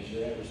definitely get it because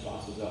you're in a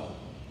responsive zone.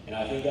 And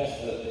I think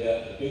that's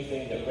the big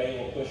thing that Ray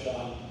will push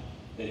on,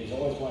 that he's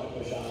always going to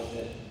push on, is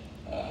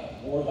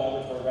that more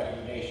laboratory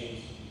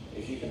recommendations,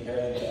 if you compare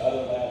them to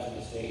other labs in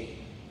the state,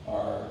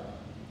 are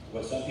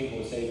what some people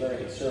would say very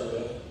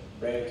conservative.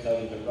 Ray will tell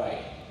you they're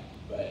right.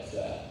 But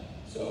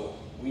so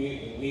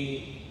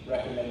we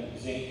recommend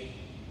zinc,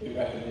 we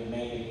recommend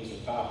manganese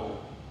or copper.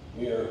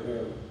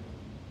 We're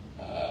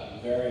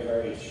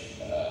very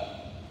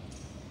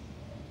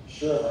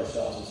sure of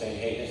ourselves and saying,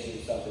 hey, this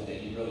is something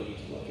that you really need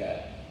to look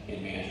at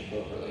and manage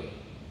appropriately.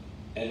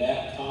 And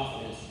that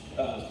confidence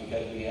comes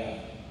because we have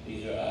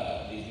these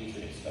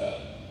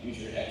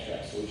nutrient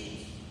extract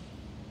solutions.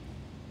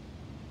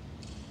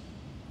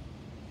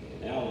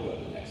 Okay, now we'll go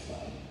to the next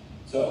slide.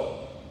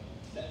 So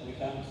we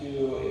come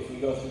to, if we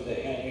go through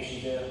the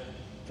animations there,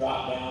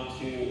 drop down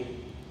to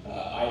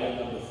item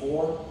number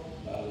 4,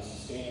 the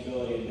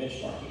sustainability and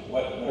benchmarking.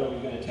 What are we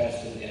going to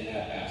test in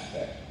that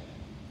aspect?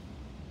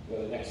 Go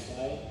to the next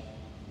slide.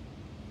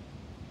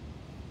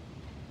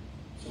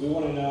 So we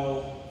want to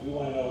know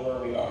where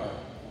we are.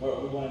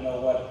 We want to know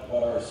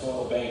what our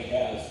soil bank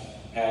has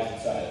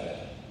inside of it.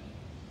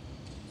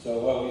 So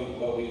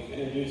what we've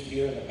introduced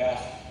here in the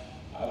past,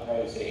 I would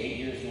probably say 8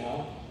 years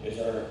now, is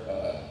our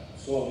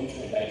soil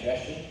nutrient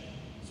digestion.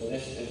 So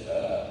this is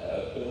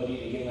ability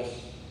to give us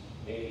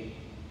if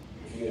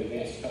you could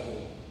advance a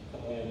couple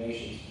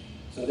animations.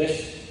 So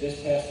this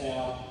test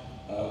now,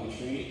 we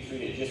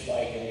treat it just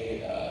like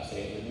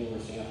say a manure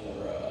sample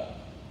or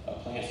a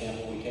plant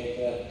sample. We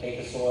take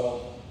the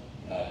soil,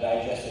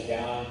 digest it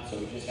down, so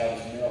we just have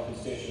some mineral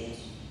constituents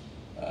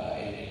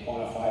and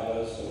quantify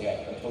those, so we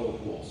have a total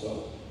pool.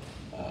 So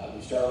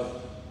we start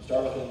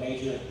with the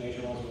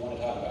major ones we want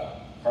to talk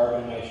about: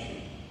 carbon and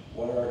nitrogen.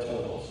 What are our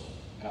totals?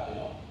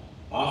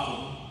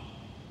 Often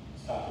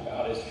it's talked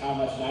about is how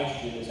much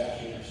nitrogen is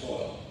actually in our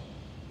soil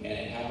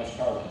and how much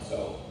carbon.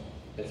 So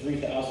the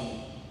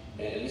 3,000,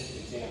 in this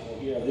example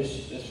here,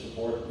 this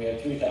report, we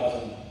had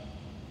 3,000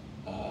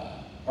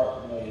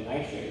 part per million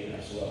nitrate in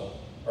our soil,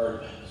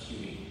 or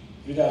excuse me,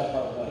 3,000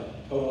 part per million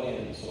totally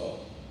in the soil.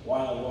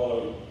 Why in the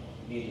world do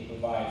we need to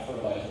provide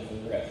fertilizer if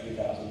we've got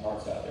 3,000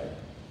 parts out there?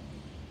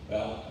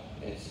 Well,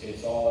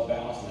 it's all a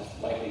balance, and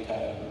it's likely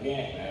tied up in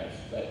organic matters,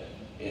 but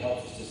it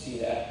helps us to see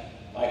that.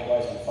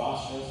 Likewise, in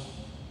phosphorus,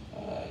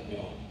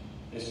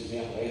 this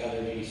example,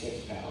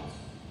 886 pounds,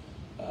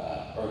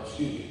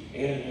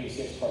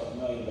 886 parts per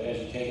million, but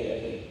as you take it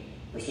at the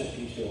percent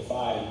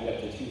P2O5, you get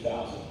up to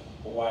 2,000.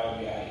 Well, why are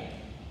we adding?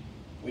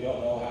 We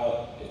don't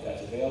know if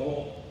that's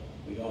available.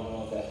 We don't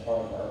know if that's part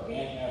of our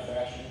organic matter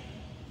fraction,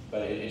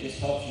 but it just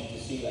helps you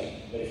to see,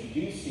 but if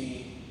you do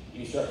see,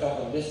 you start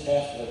coupling this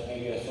test with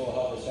maybe a soil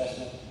health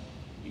assessment,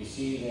 you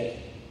see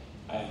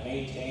that I've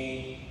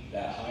maintained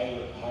that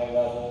high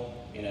level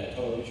in a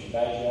total nutrient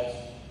digest.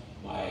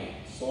 My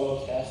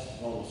soil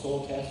test, normal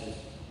soil test, is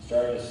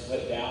starting to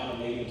slip down and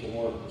maybe into a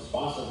more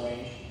responsive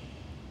range.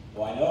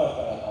 Well, I know I've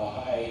got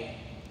a high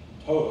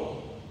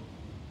total.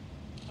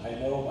 I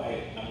know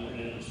I'm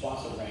in a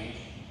responsive range.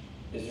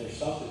 Is there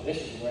something?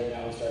 This is where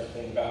now we start to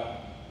think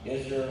about: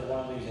 is there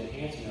one of these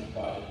enhancement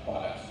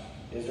products?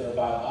 Is there a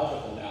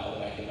biological now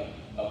that I can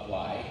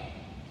apply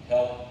to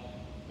help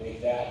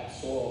make that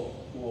soil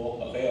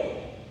pool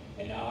available?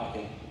 And now I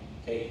can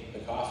take the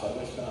cost I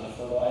would spend on the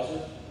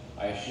fertilizer,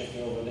 I shift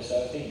it over to this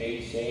other thing,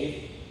 maybe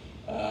save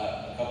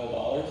a couple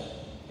dollars,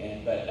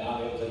 but now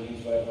I'm able to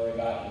use what I've already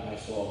got in my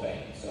soil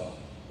bank. So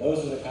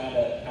those are the kind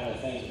of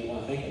things we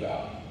want to think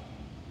about.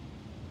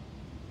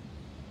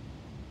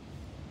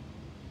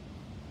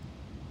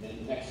 Then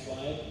the next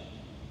slide.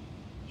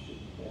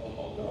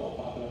 They're all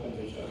popping up in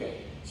vision.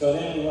 Okay. So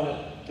then we want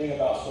to think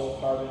about soil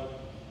carbon,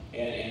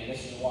 and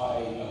this is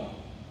why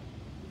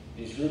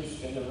these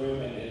groups in the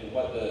room and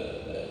what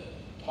the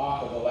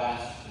talk of the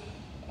last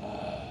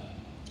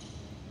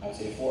I'd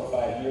say 4 or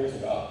 5 years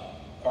about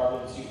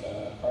carbon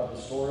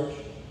storage.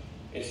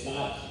 It's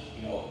not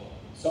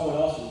someone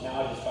else is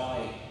now just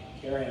finally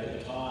carrying the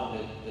baton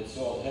that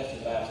soil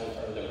testing labs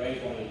or that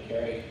Ray's wanted to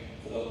carry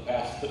for the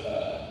past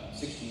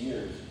 60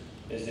 years.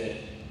 Is that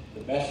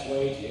the best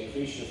way to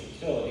increase your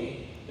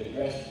fertility, the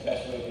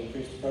best way to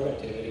increase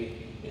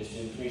productivity, is to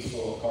increase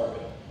soil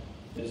carbon.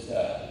 This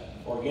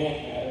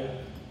organic matter,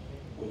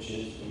 which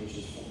is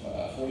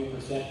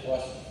 40%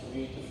 plus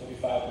 3 to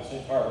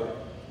 45% carbon,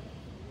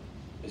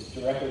 is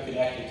directly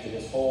connected to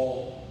this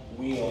whole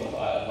wheel of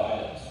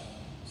items.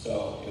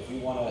 So if we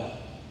want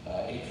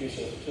to increase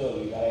our fertility,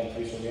 we've got to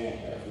increase organic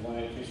matter. If we want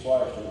to increase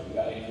water storage, we've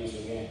got to increase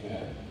organic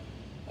matter.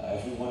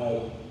 If we want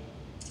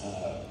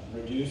to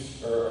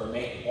reduce or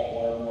make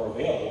water more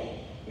available,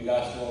 we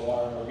got to store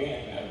water in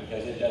organic matter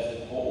because it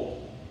doesn't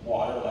hold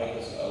water like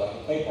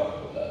a clay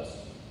particle does.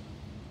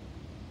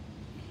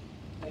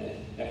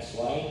 And next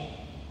slide.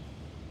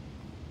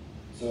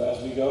 So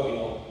as we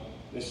go,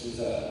 this is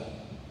a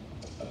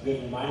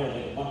good reminder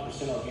that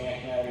 1%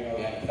 organic matter,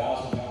 we have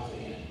 1,000 pounds of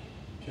N,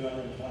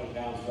 220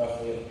 pounds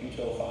roughly of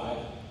P2O5,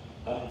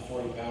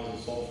 140 pounds of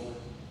sulfur,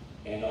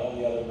 and all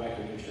the other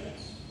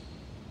micronutrients.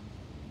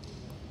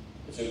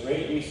 It's a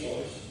great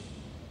resource,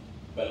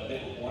 but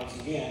once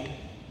again,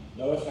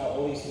 notice how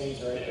all these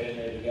things are in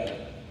there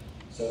together.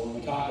 So when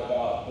we talk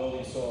about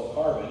building soil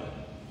carbon,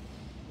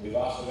 we've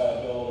also got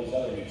to build all these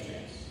other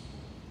nutrients.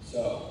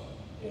 So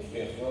if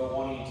we're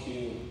wanting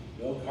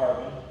to build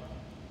carbon,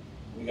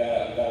 we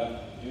got to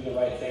do the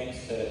right things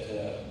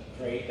to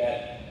create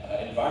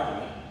that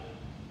environment.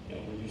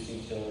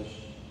 Reducing tillage,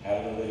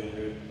 having a living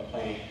root, a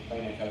plain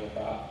and cover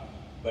crop.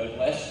 But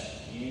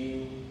unless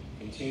you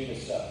continue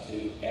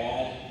to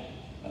add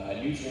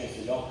nutrients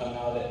that don't come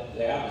out of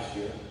the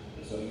atmosphere.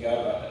 So you got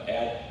to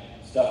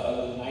add stuff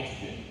other than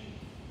nitrogen.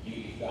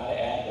 You've got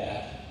to add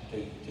that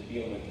to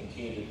be able to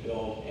continue to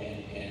build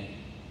and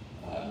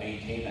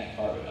maintain that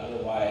carbon.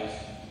 Otherwise,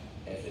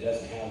 if it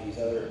doesn't have these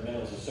other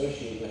minerals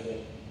associated with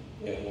it,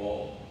 it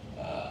will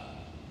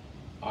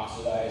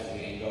oxidize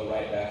and go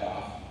right back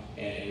off,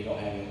 and we don't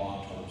have any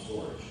long-term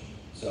storage.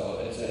 So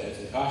it's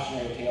a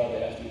cautionary tale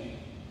that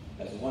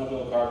as we want to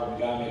build carbon,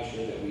 we got to make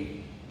sure that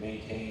we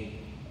maintain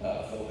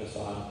a focus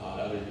on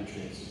other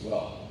nutrients as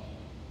well.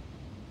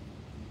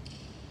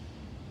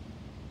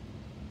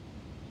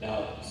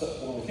 Now, so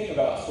when we think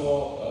about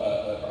soil,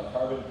 our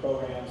carbon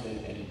programs,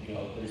 and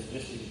there's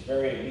just these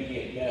very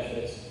immediate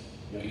benefits.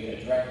 You get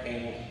a direct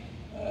payment.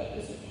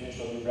 There's a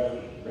potential new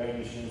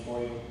revenue stream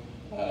for you.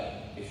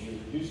 If you're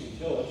reducing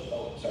tillage,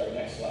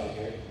 next slide,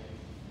 Kerry.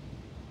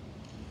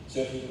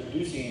 So if you're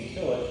reducing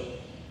tillage,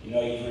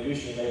 you've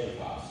reduced your labor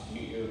costs.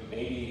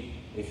 Maybe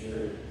if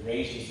you're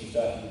raising some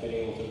stuff, you've been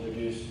able to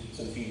reduce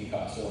some feeding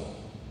costs. So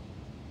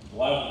a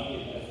lot of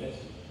immediate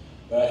benefits.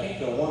 But I think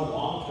the one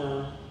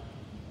long-term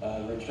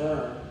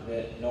return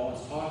that no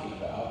one's talking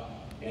about,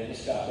 and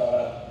this got brought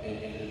up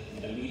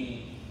in a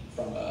meeting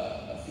from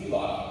a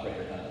feedlot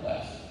operator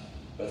nonetheless,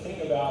 but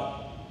think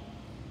about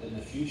in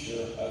the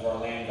future of our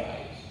land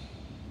values.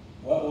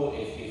 What will,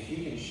 if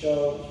you can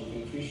show that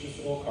you've increased your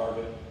soil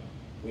carbon,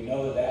 we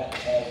know that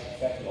has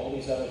affected all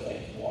these other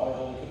things: water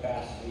holding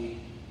capacity,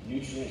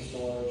 nutrient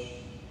storage,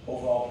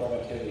 overall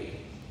productivity.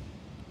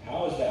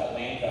 How is that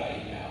land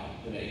value now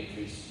going to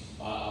increase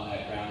on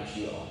that ground that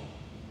you own?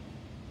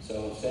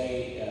 So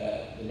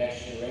say the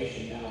next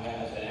generation now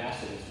has an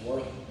asset that's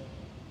worth,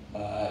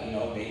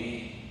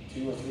 maybe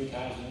 2 or 3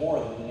 times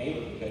more than the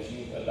neighbor, because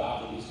you've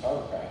adopted these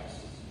carbon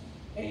practices,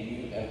 and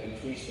you have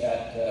increased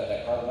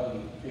that carbon level,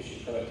 you've increased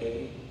your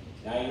productivity.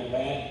 Now your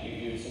land,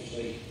 you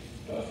essentially,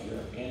 if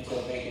you're into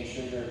making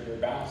sure your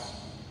balance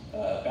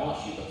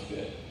sheet looks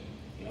good,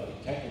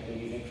 technically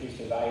you've increased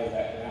the value of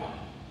that ground.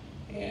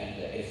 And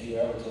if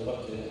you're ever to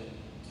look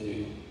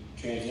to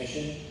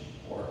transition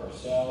or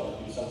sell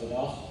or do something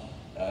else,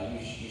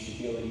 you should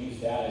be able to use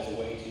that as a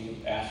way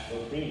to ask for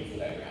a premium for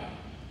that ground.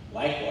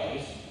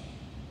 Likewise,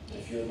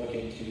 if you're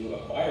looking to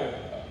acquire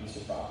a piece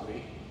of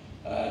property,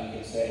 you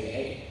can say,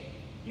 hey,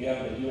 you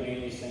haven't been doing any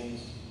of these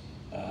things,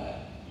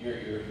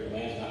 your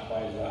land's not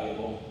quite as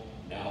valuable.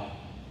 Now,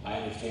 I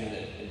understand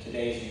that in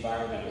today's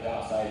environment with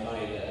outside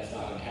money that's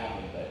not going to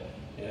happen, but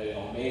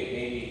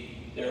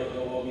maybe there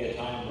will be a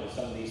time where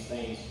some of these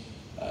things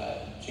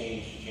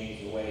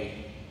change the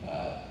way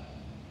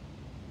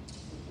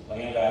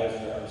land values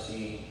are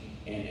seen,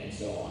 and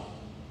so on.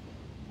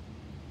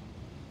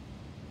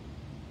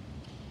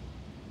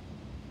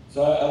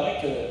 So I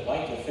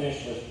like to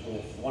finish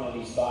with one of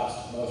these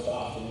thoughts most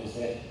often, is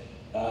that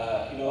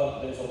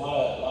there's a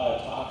lot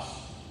of talks,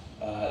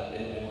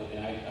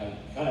 and I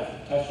kind of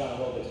touched on a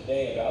little bit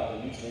today about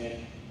the nutrient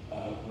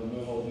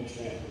removal,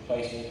 nutrient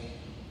replacement.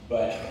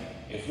 But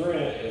if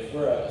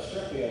we're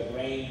strictly a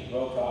grain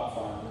row crop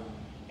farmer,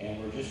 and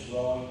we're just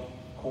growing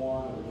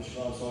corn, or we're just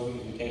growing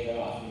soybeans, we take it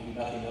off and we do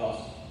nothing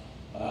else,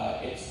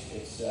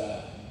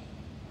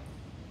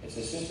 it's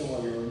a system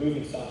where you're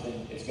removing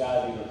something. It's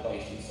got to be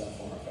replaced in some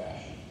form or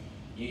fashion.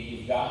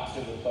 You've got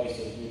to replace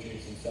those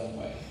nutrients in some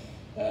way.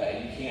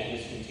 You can't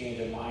just continue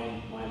to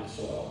mine the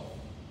soil.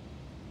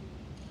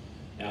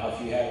 Now,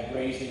 if you have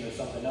grazing or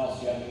something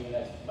else,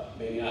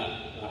 maybe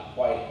that's not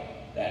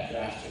quite that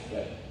drastic,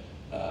 but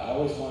I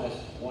always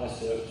want us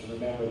to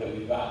remember that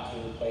we've got to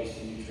replace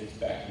the nutrients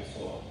back to the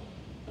soil.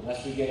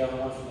 Unless we get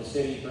everyone from the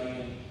city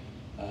bringing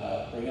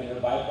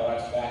their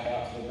byproducts back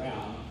out to the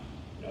ground,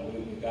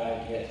 we've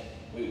got to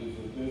we've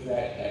removed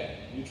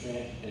that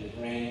nutrient in the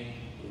grain,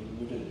 we've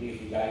removed it in the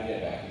beef, we've got to get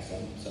it back in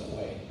some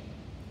way.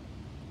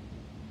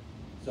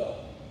 So,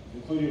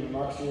 concluding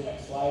remarks here,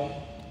 next slide.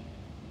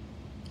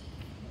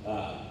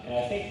 And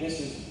I think this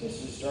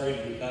is starting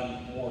to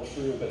become more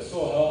true, but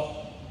soil health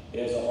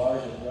is a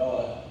large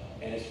umbrella,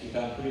 and it's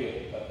become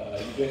pretty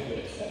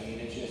ubiquitous. I mean,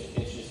 it's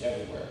just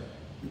everywhere.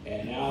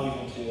 And now,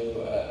 even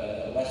to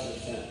a lesser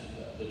extent,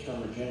 the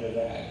term regenerative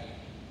ag.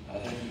 I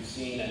think you've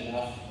seen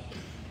enough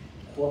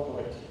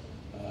corporate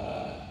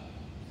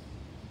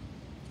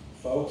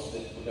folks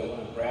that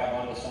want to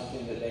grab onto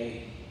something that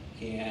they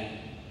can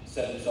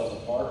set themselves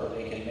apart, or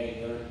they can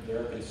make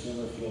their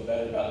consumer feel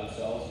better about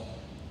themselves.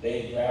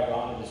 They grabbed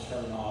onto this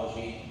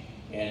terminology,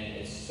 and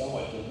it's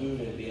somewhat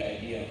diluted the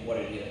idea of what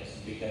it is,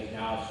 because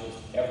now it's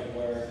just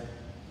everywhere.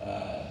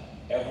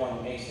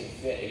 Everyone makes it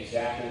fit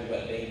exactly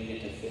what they need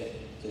it to fit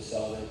to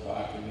sell their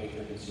product and make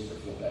their consumer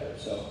feel better.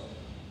 So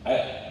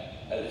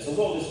it's a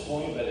little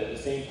disappointing, but at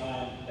the same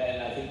time,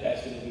 and I think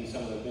that's going to be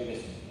some of the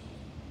biggest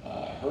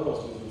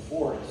hurdles moving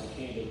forward, is to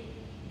continue to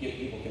get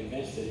people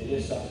convinced that it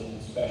is something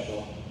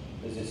special,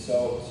 because it's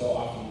so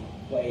often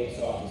played,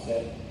 so often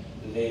said,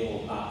 that they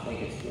will not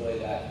think it's really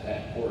that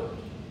important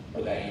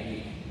or that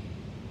unique.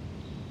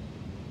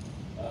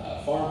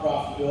 Farm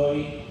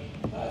profitability,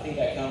 I think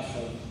that comes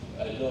from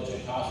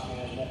diligent cost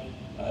management.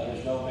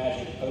 There's no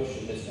magic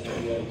potion that's going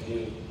to be able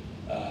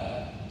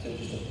to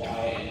just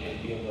apply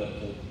and be be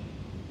able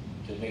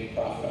to make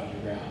profit on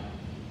your ground.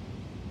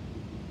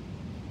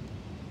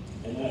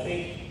 And then I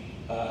think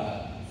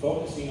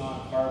focusing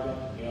on carbon,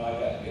 you know,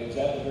 it was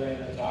at the very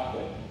end of the talk,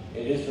 but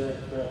it is very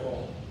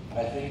critical.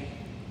 I think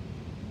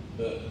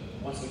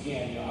once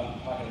again, you know, I'm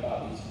talking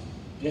about these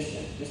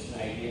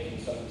distant ideas in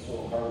some of the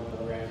soil carbon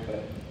programs,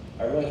 but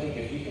I really think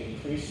if you can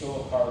increase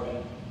soil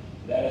carbon,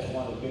 that is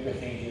one of the bigger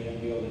things you're going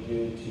to be able to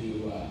do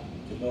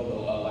to build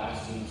a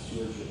lasting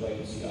stewardship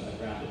legacy on the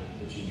ground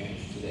that you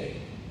manage today.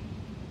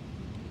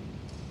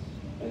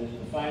 And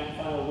the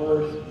final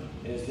word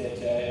is that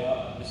you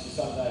know, this is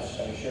something that I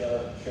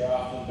share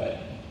often, but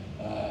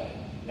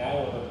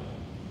now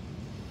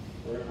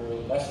we're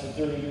less than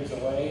 30 years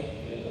away.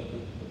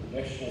 The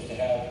prediction is to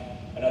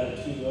have another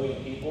 2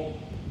 billion people.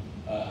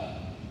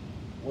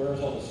 Where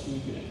is all this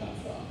food going to come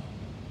from?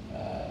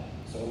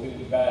 So we've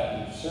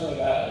certainly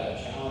got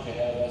a challenge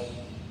ahead of us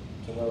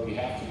to where we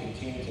have to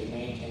continue to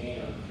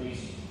maintain or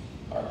increase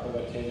our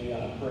productivity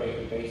on a per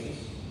acre basis.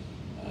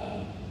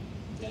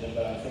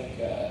 But I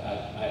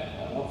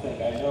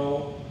think I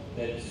know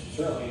that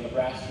certainly in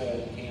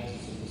Nebraska,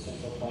 Kansas, and the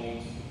Central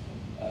Plains,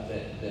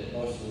 that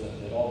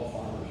all the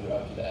farmers are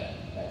up to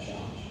that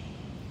challenge.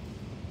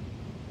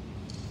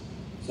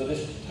 So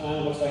this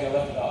time looks like I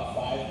left about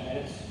 5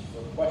 minutes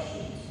for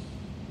questions.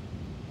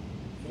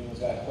 If anyone's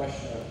got a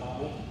question or a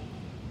comment.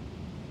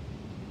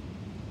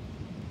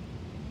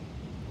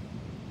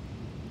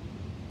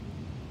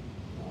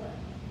 All right.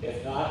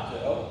 If not,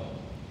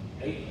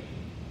 Nate.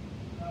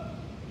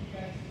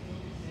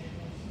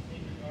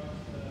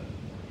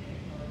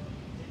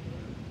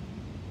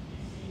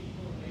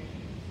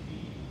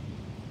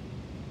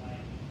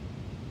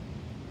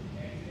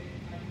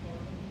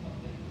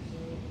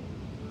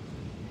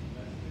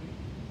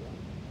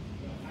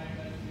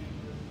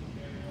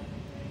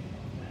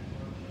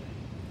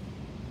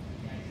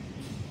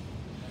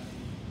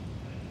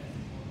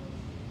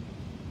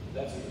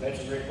 That's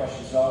a great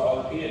question. So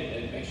I'll repeat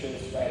it and make sure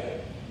this is right.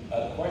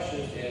 The question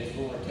is,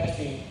 when we're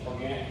testing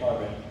organic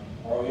carbon,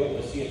 are we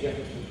able to see a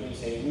difference between,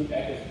 say, root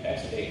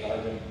exudate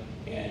carbon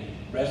and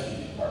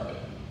residue carbon?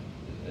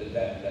 Is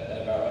that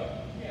about right?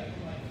 Yeah,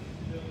 from like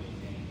the stability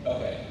standpoint.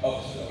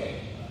 Okay. Okay.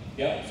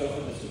 Yep. So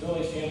from the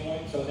stability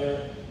standpoint, so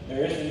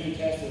there is a new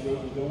test that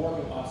we've been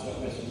working on, so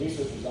with some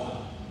researchers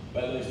on,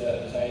 but there's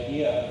this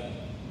idea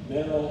of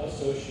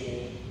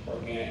mineral-associated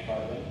organic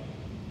carbon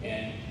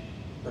and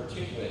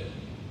particulate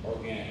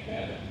organic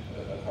matter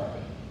of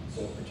carbon.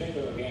 So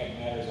particulate organic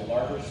matter is a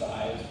larger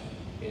size,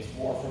 it's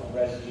more from a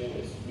residue,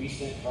 it's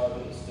recent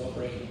carbon that's still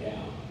breaking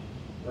down,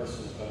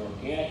 versus an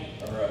organic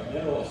or a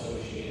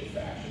mineral-associated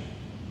fraction,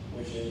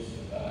 which is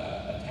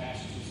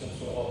attached to some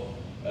soil,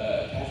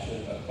 attached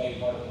to a clay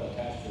particle,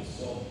 attached to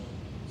a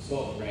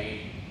silt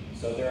grain.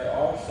 So there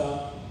are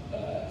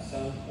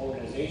some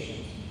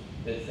organizations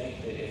that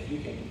think that if you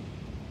can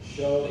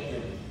show that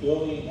you're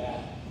building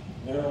that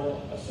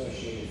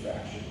mineral-associated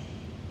fraction,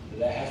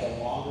 that has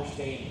a longer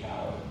staying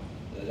power,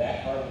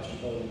 that carbon that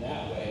you're building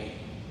that way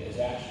is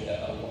actually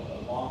a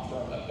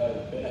long-term, a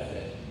better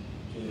benefit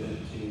to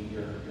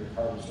your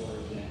carbon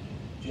storage than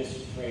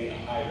just creating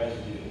a high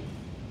residue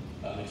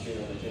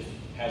material that just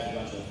has a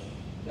bunch of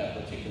that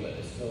particulate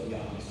that's still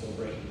young, it's still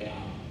breaking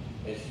down.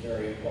 It's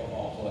very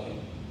volatile, it can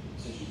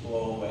essentially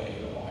blow away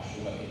or wash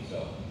away.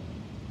 So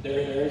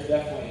there is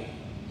definitely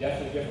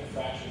different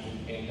fractions,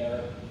 and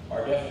there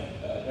are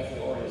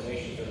definitely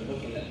organizations that are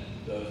looking at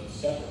those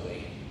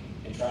separately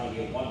and trying to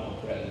get one more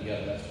credit than the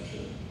other, that's for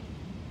sure.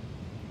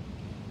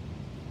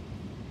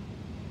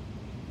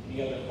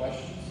 Any other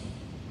questions?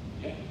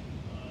 Yeah? You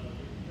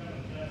got a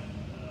test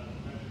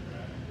measure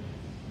accuracy.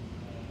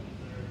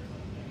 Is there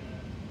something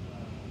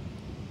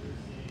that you're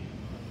seeing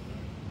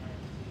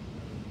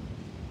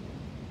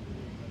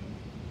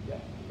Yeah,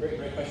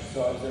 great question. So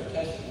as they're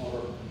testing, when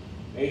we're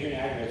measuring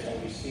aggregates, are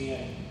we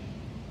seeing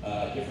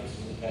differences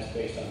in the test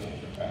based on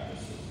management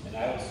practices? And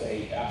I would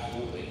say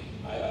absolutely.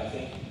 I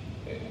think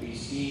we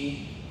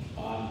see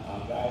on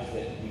guys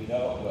that we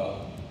know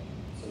well.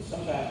 So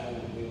sometimes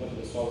when we look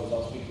at the soil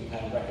results, we can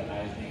kind of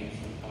recognize names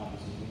from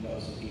conferences. We know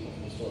some people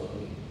from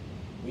historically.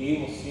 We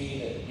will see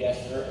that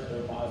yes,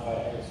 their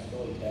modified aggregate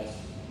stability tests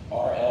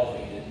are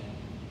elevated.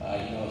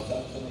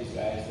 Some of these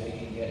guys, they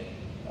can get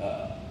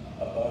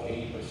above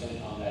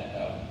 80% on that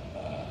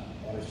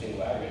water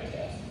stable aggregate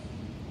test.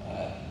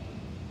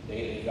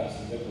 They've got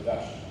some good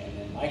production. And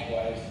then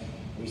likewise,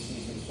 we see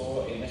some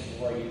soil, and this is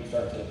where you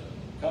start to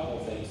couple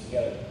things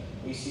together.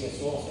 We see a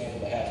soil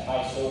sample that has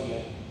high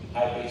sodium,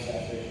 high base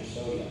saturation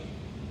sodium.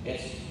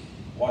 Its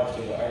water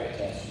stable aggregate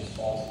test just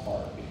falls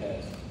apart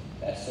because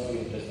that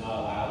sodium does not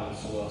allow the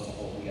soils to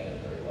hold together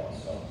very well.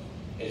 So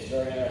it's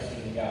very interesting.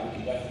 We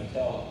can definitely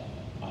tell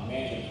on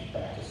management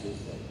practices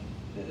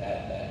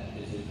that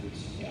is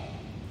increasing. Yeah.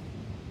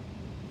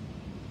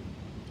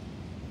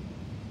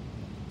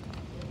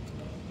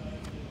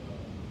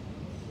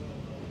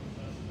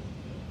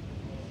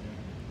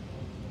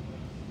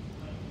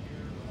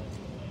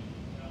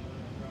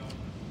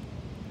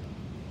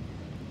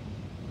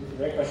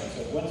 Great question.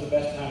 So when's the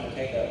best time to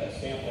take a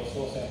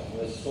soil sample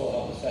for this soil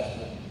health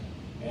assessment?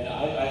 And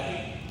I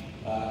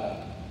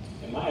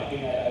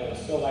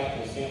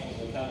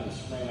the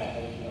spring, I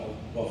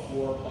think,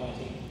 before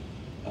planting.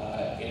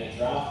 In a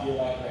drought year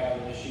like we're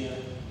having this year,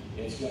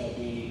 it's going to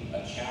be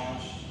a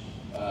challenge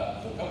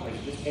for companies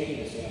just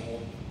taking the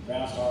sample.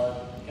 Ground's hard,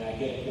 can I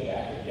get a good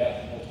accurate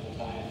depth multiple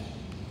times?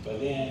 But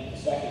then the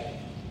second,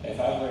 if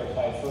I've already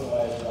applied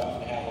fertilizer, I'm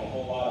going to have a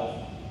whole lot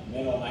of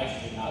mineral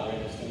nitrogen out there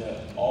that's going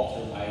to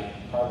alter my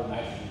carbon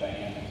nitrogen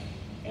dynamics.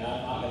 And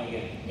I'm not going to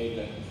get maybe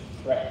the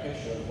correct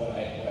picture of what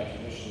I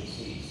traditionally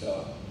see.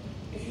 So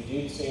if you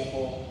do the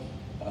sample,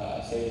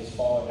 say this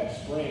fall or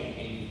next spring,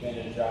 and you've been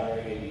in a drought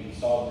area and you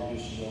saw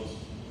reduced yields,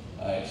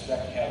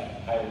 expect to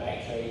have higher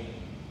nitrate,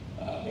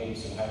 maybe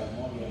some higher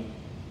ammonium.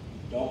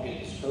 Don't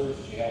get discouraged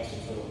if you have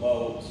some sort of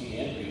low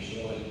seed-to-end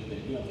ratio and you've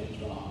been doing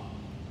things wrong.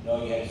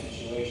 No, you had a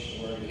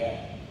situation where you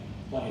had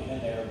plenty in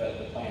there, but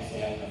the plants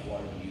didn't have enough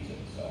water to use it.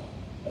 So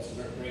that's a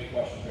great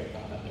question, great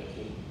comment there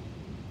too.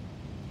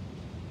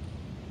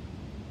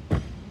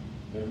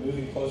 They're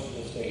moving closer to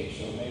the stage,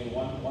 so maybe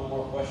one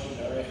more question,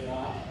 or if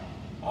not,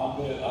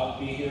 I'll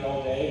be here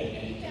all day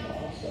and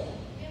tomorrow. So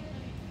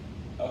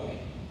okay.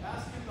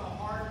 Ask him the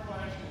hard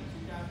questions.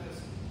 You got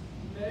this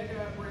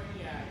mega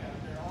brainiac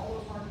out there. All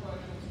those hard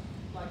questions,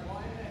 like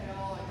why in the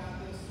hell I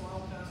got this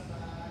soil test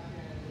back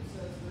and it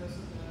says this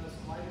and this,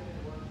 why didn't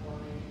it work for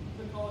me?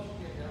 The calls you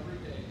get every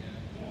day, man.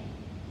 Yeah.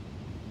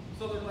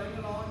 So they're blaming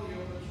it on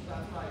you, which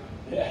that's right.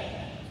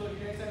 Yeah. So if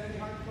you guys have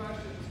any hard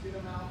questions, get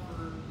them out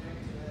for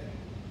Nick today.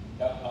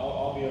 Yep,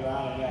 I'll be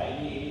around, and yeah,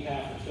 any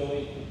kind of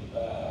fertility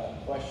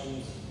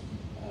questions,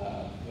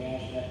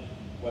 management,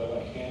 what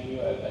I can do,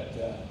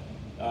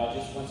 but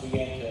just once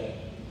again to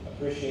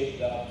appreciate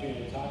the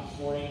opportunity to talk this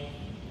morning,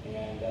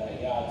 and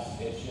yeah,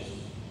 it's just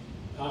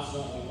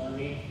constantly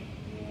learning,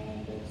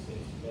 and it's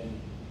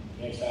been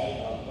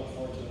exciting. I'll look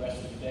forward to the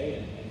rest of the day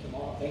and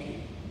tomorrow. Thank you.